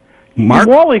 Mark?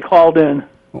 Wally called in.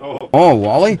 Oh,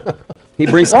 Wally? He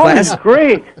brings Wally's class?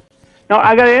 great. Now,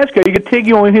 I got to ask you, you could take,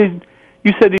 you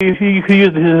said you could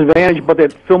use his advantage about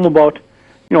that film about,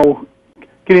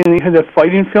 getting that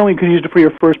fighting film. You could use it for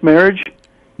your first marriage.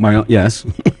 Yes.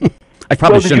 I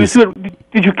probably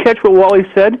shouldn't. Did you catch what Wally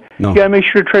said? No. You got to make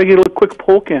sure to try to get a quick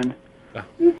poke in.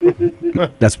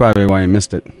 That's probably why I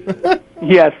missed it.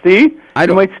 Yeah, see?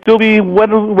 You might still be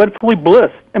wetfully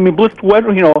blissed. I mean, blissed wet,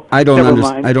 I don't never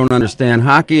mind. I don't understand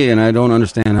hockey, and I don't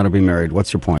understand how to be married.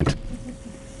 What's your point?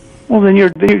 Well, then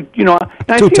you're and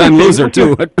I see Two-time the thing, loser, with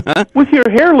too. Your, with your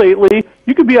hair lately,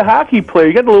 you could be a hockey player.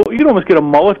 You could almost get a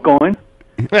mullet going.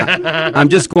 I'm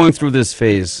just going through this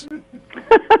phase.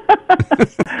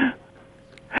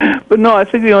 But no, I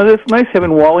think it's nice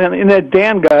having Wally and that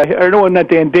Dan guy. Or no, not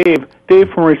Dan, Dave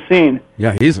from Racine.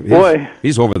 Yeah, he's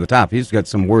over the top. He's got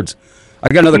some words. I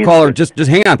got another He's- caller. Just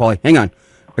hang on, Paulie. Hang on.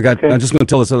 I'm just going to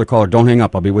tell this other caller, don't hang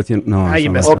up. I'll be with you. No, you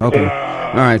so- missed it. Okay.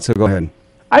 All right, so go ahead.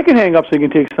 I can hang up so you can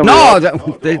take some. No,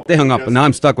 they hung up, and now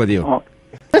I'm stuck with you. Oh,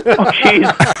 jeez.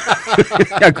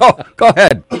 Yeah, go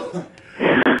ahead.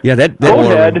 Yeah, Go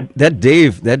ahead. that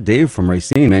Dave from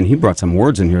Racine, man, he brought some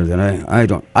words in here that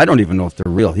I don't even know if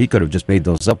they're real. He could have just made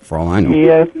those up for all I know.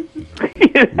 Yeah.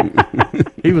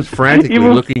 He was frantically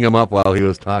looking him up while he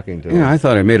was talking to him. Yeah, I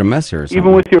thought I made a mess here or something.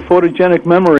 Even with your photogenic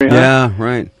memory. Huh? Yeah,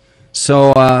 right.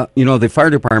 So, the fire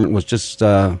department was just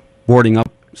boarding up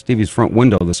Stevie's front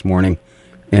window this morning,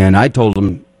 and I told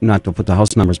him not to put the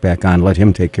house numbers back on, let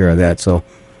him take care of that. So,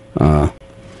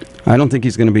 I don't think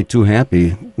he's going to be too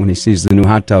happy when he sees the new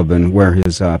hot tub and where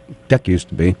his deck used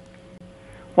to be.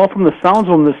 Well, from the sounds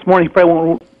of him this morning, he probably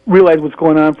won't realize what's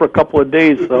going on for a couple of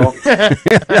days. So.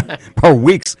 Or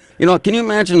weeks. Can you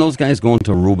imagine those guys going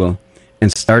to Aruba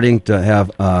and starting to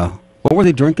have, what were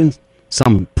they drinking?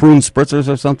 Some prune spritzers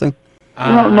or something?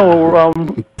 No,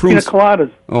 pina Prunes.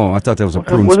 coladas. Oh, I thought that was a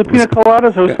prune Was it pina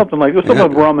coladas or something like? It was something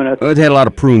with rum in it. It had a lot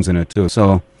of prunes in it, too,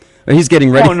 so he's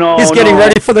getting ready. Oh, no, he's getting no.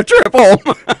 ready for the trip home.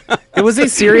 It was a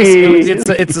serious.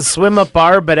 It's a swim up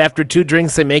bar, but after 2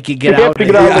 drinks, they make you get You out. have to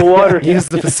get out of the water. Use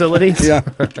the facilities. Yeah.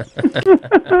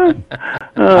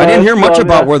 I didn't hear much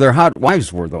about where their hot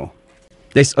wives were, though.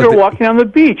 They're walking on the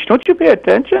beach. Don't you pay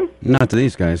attention? Not to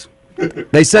these guys.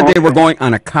 They said they were going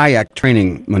on a kayak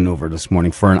training maneuver this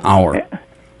morning for an hour.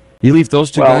 You leave those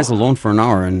two guys alone for an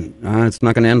hour, and it's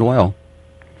not going to end well.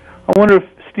 I wonder if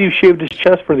Steve shaved his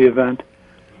chest for the event.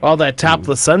 All that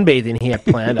topless sunbathing he had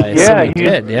planned, I assume he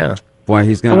did. Yeah. Boy,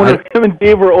 he's I going wonder if him and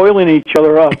Dave were oiling each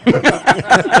other up.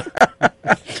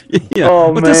 Yeah.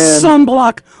 Oh, but man. this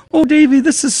sunblock. Oh, Davey,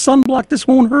 this is sunblock. This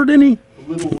won't hurt any.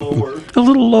 A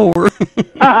little lower.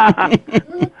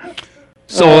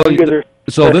 So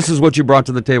this is what you brought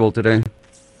to the table today.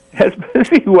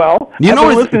 Well, You I've know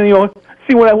been it's- listening,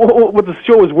 see what the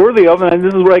show was worthy of, and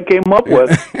this is what I came up with.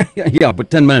 Yeah, but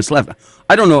 10 minutes left.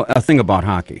 I don't know a thing about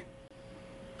hockey.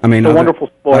 I mean, It's a wonderful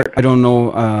sport. I don't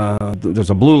know.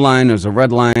 There's a blue line. There's a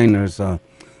red line. There's a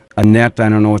net. I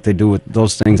don't know what they do with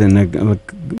those things. And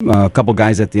a couple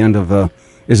guys at the end of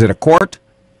is it a court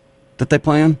that they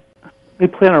play on? They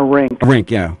play on a rink. A rink,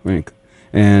 yeah, rink.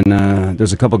 And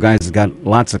there's a couple guys that got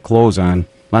lots of clothes on,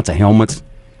 lots of helmets.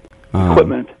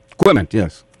 Equipment. Equipment,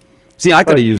 yes. See, I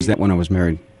could have used that when I was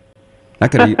married. I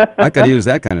could have used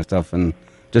that kind of stuff, and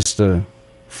Just Have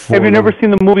you never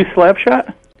seen the movie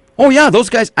Slapshot? Oh yeah, those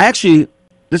guys. Actually,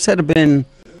 this had been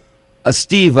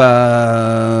Steve. They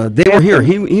were here.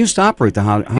 He used to operate the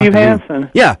house. Steve Hansen.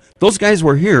 Yeah, those guys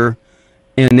were here,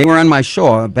 and they were on my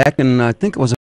show back in I think it was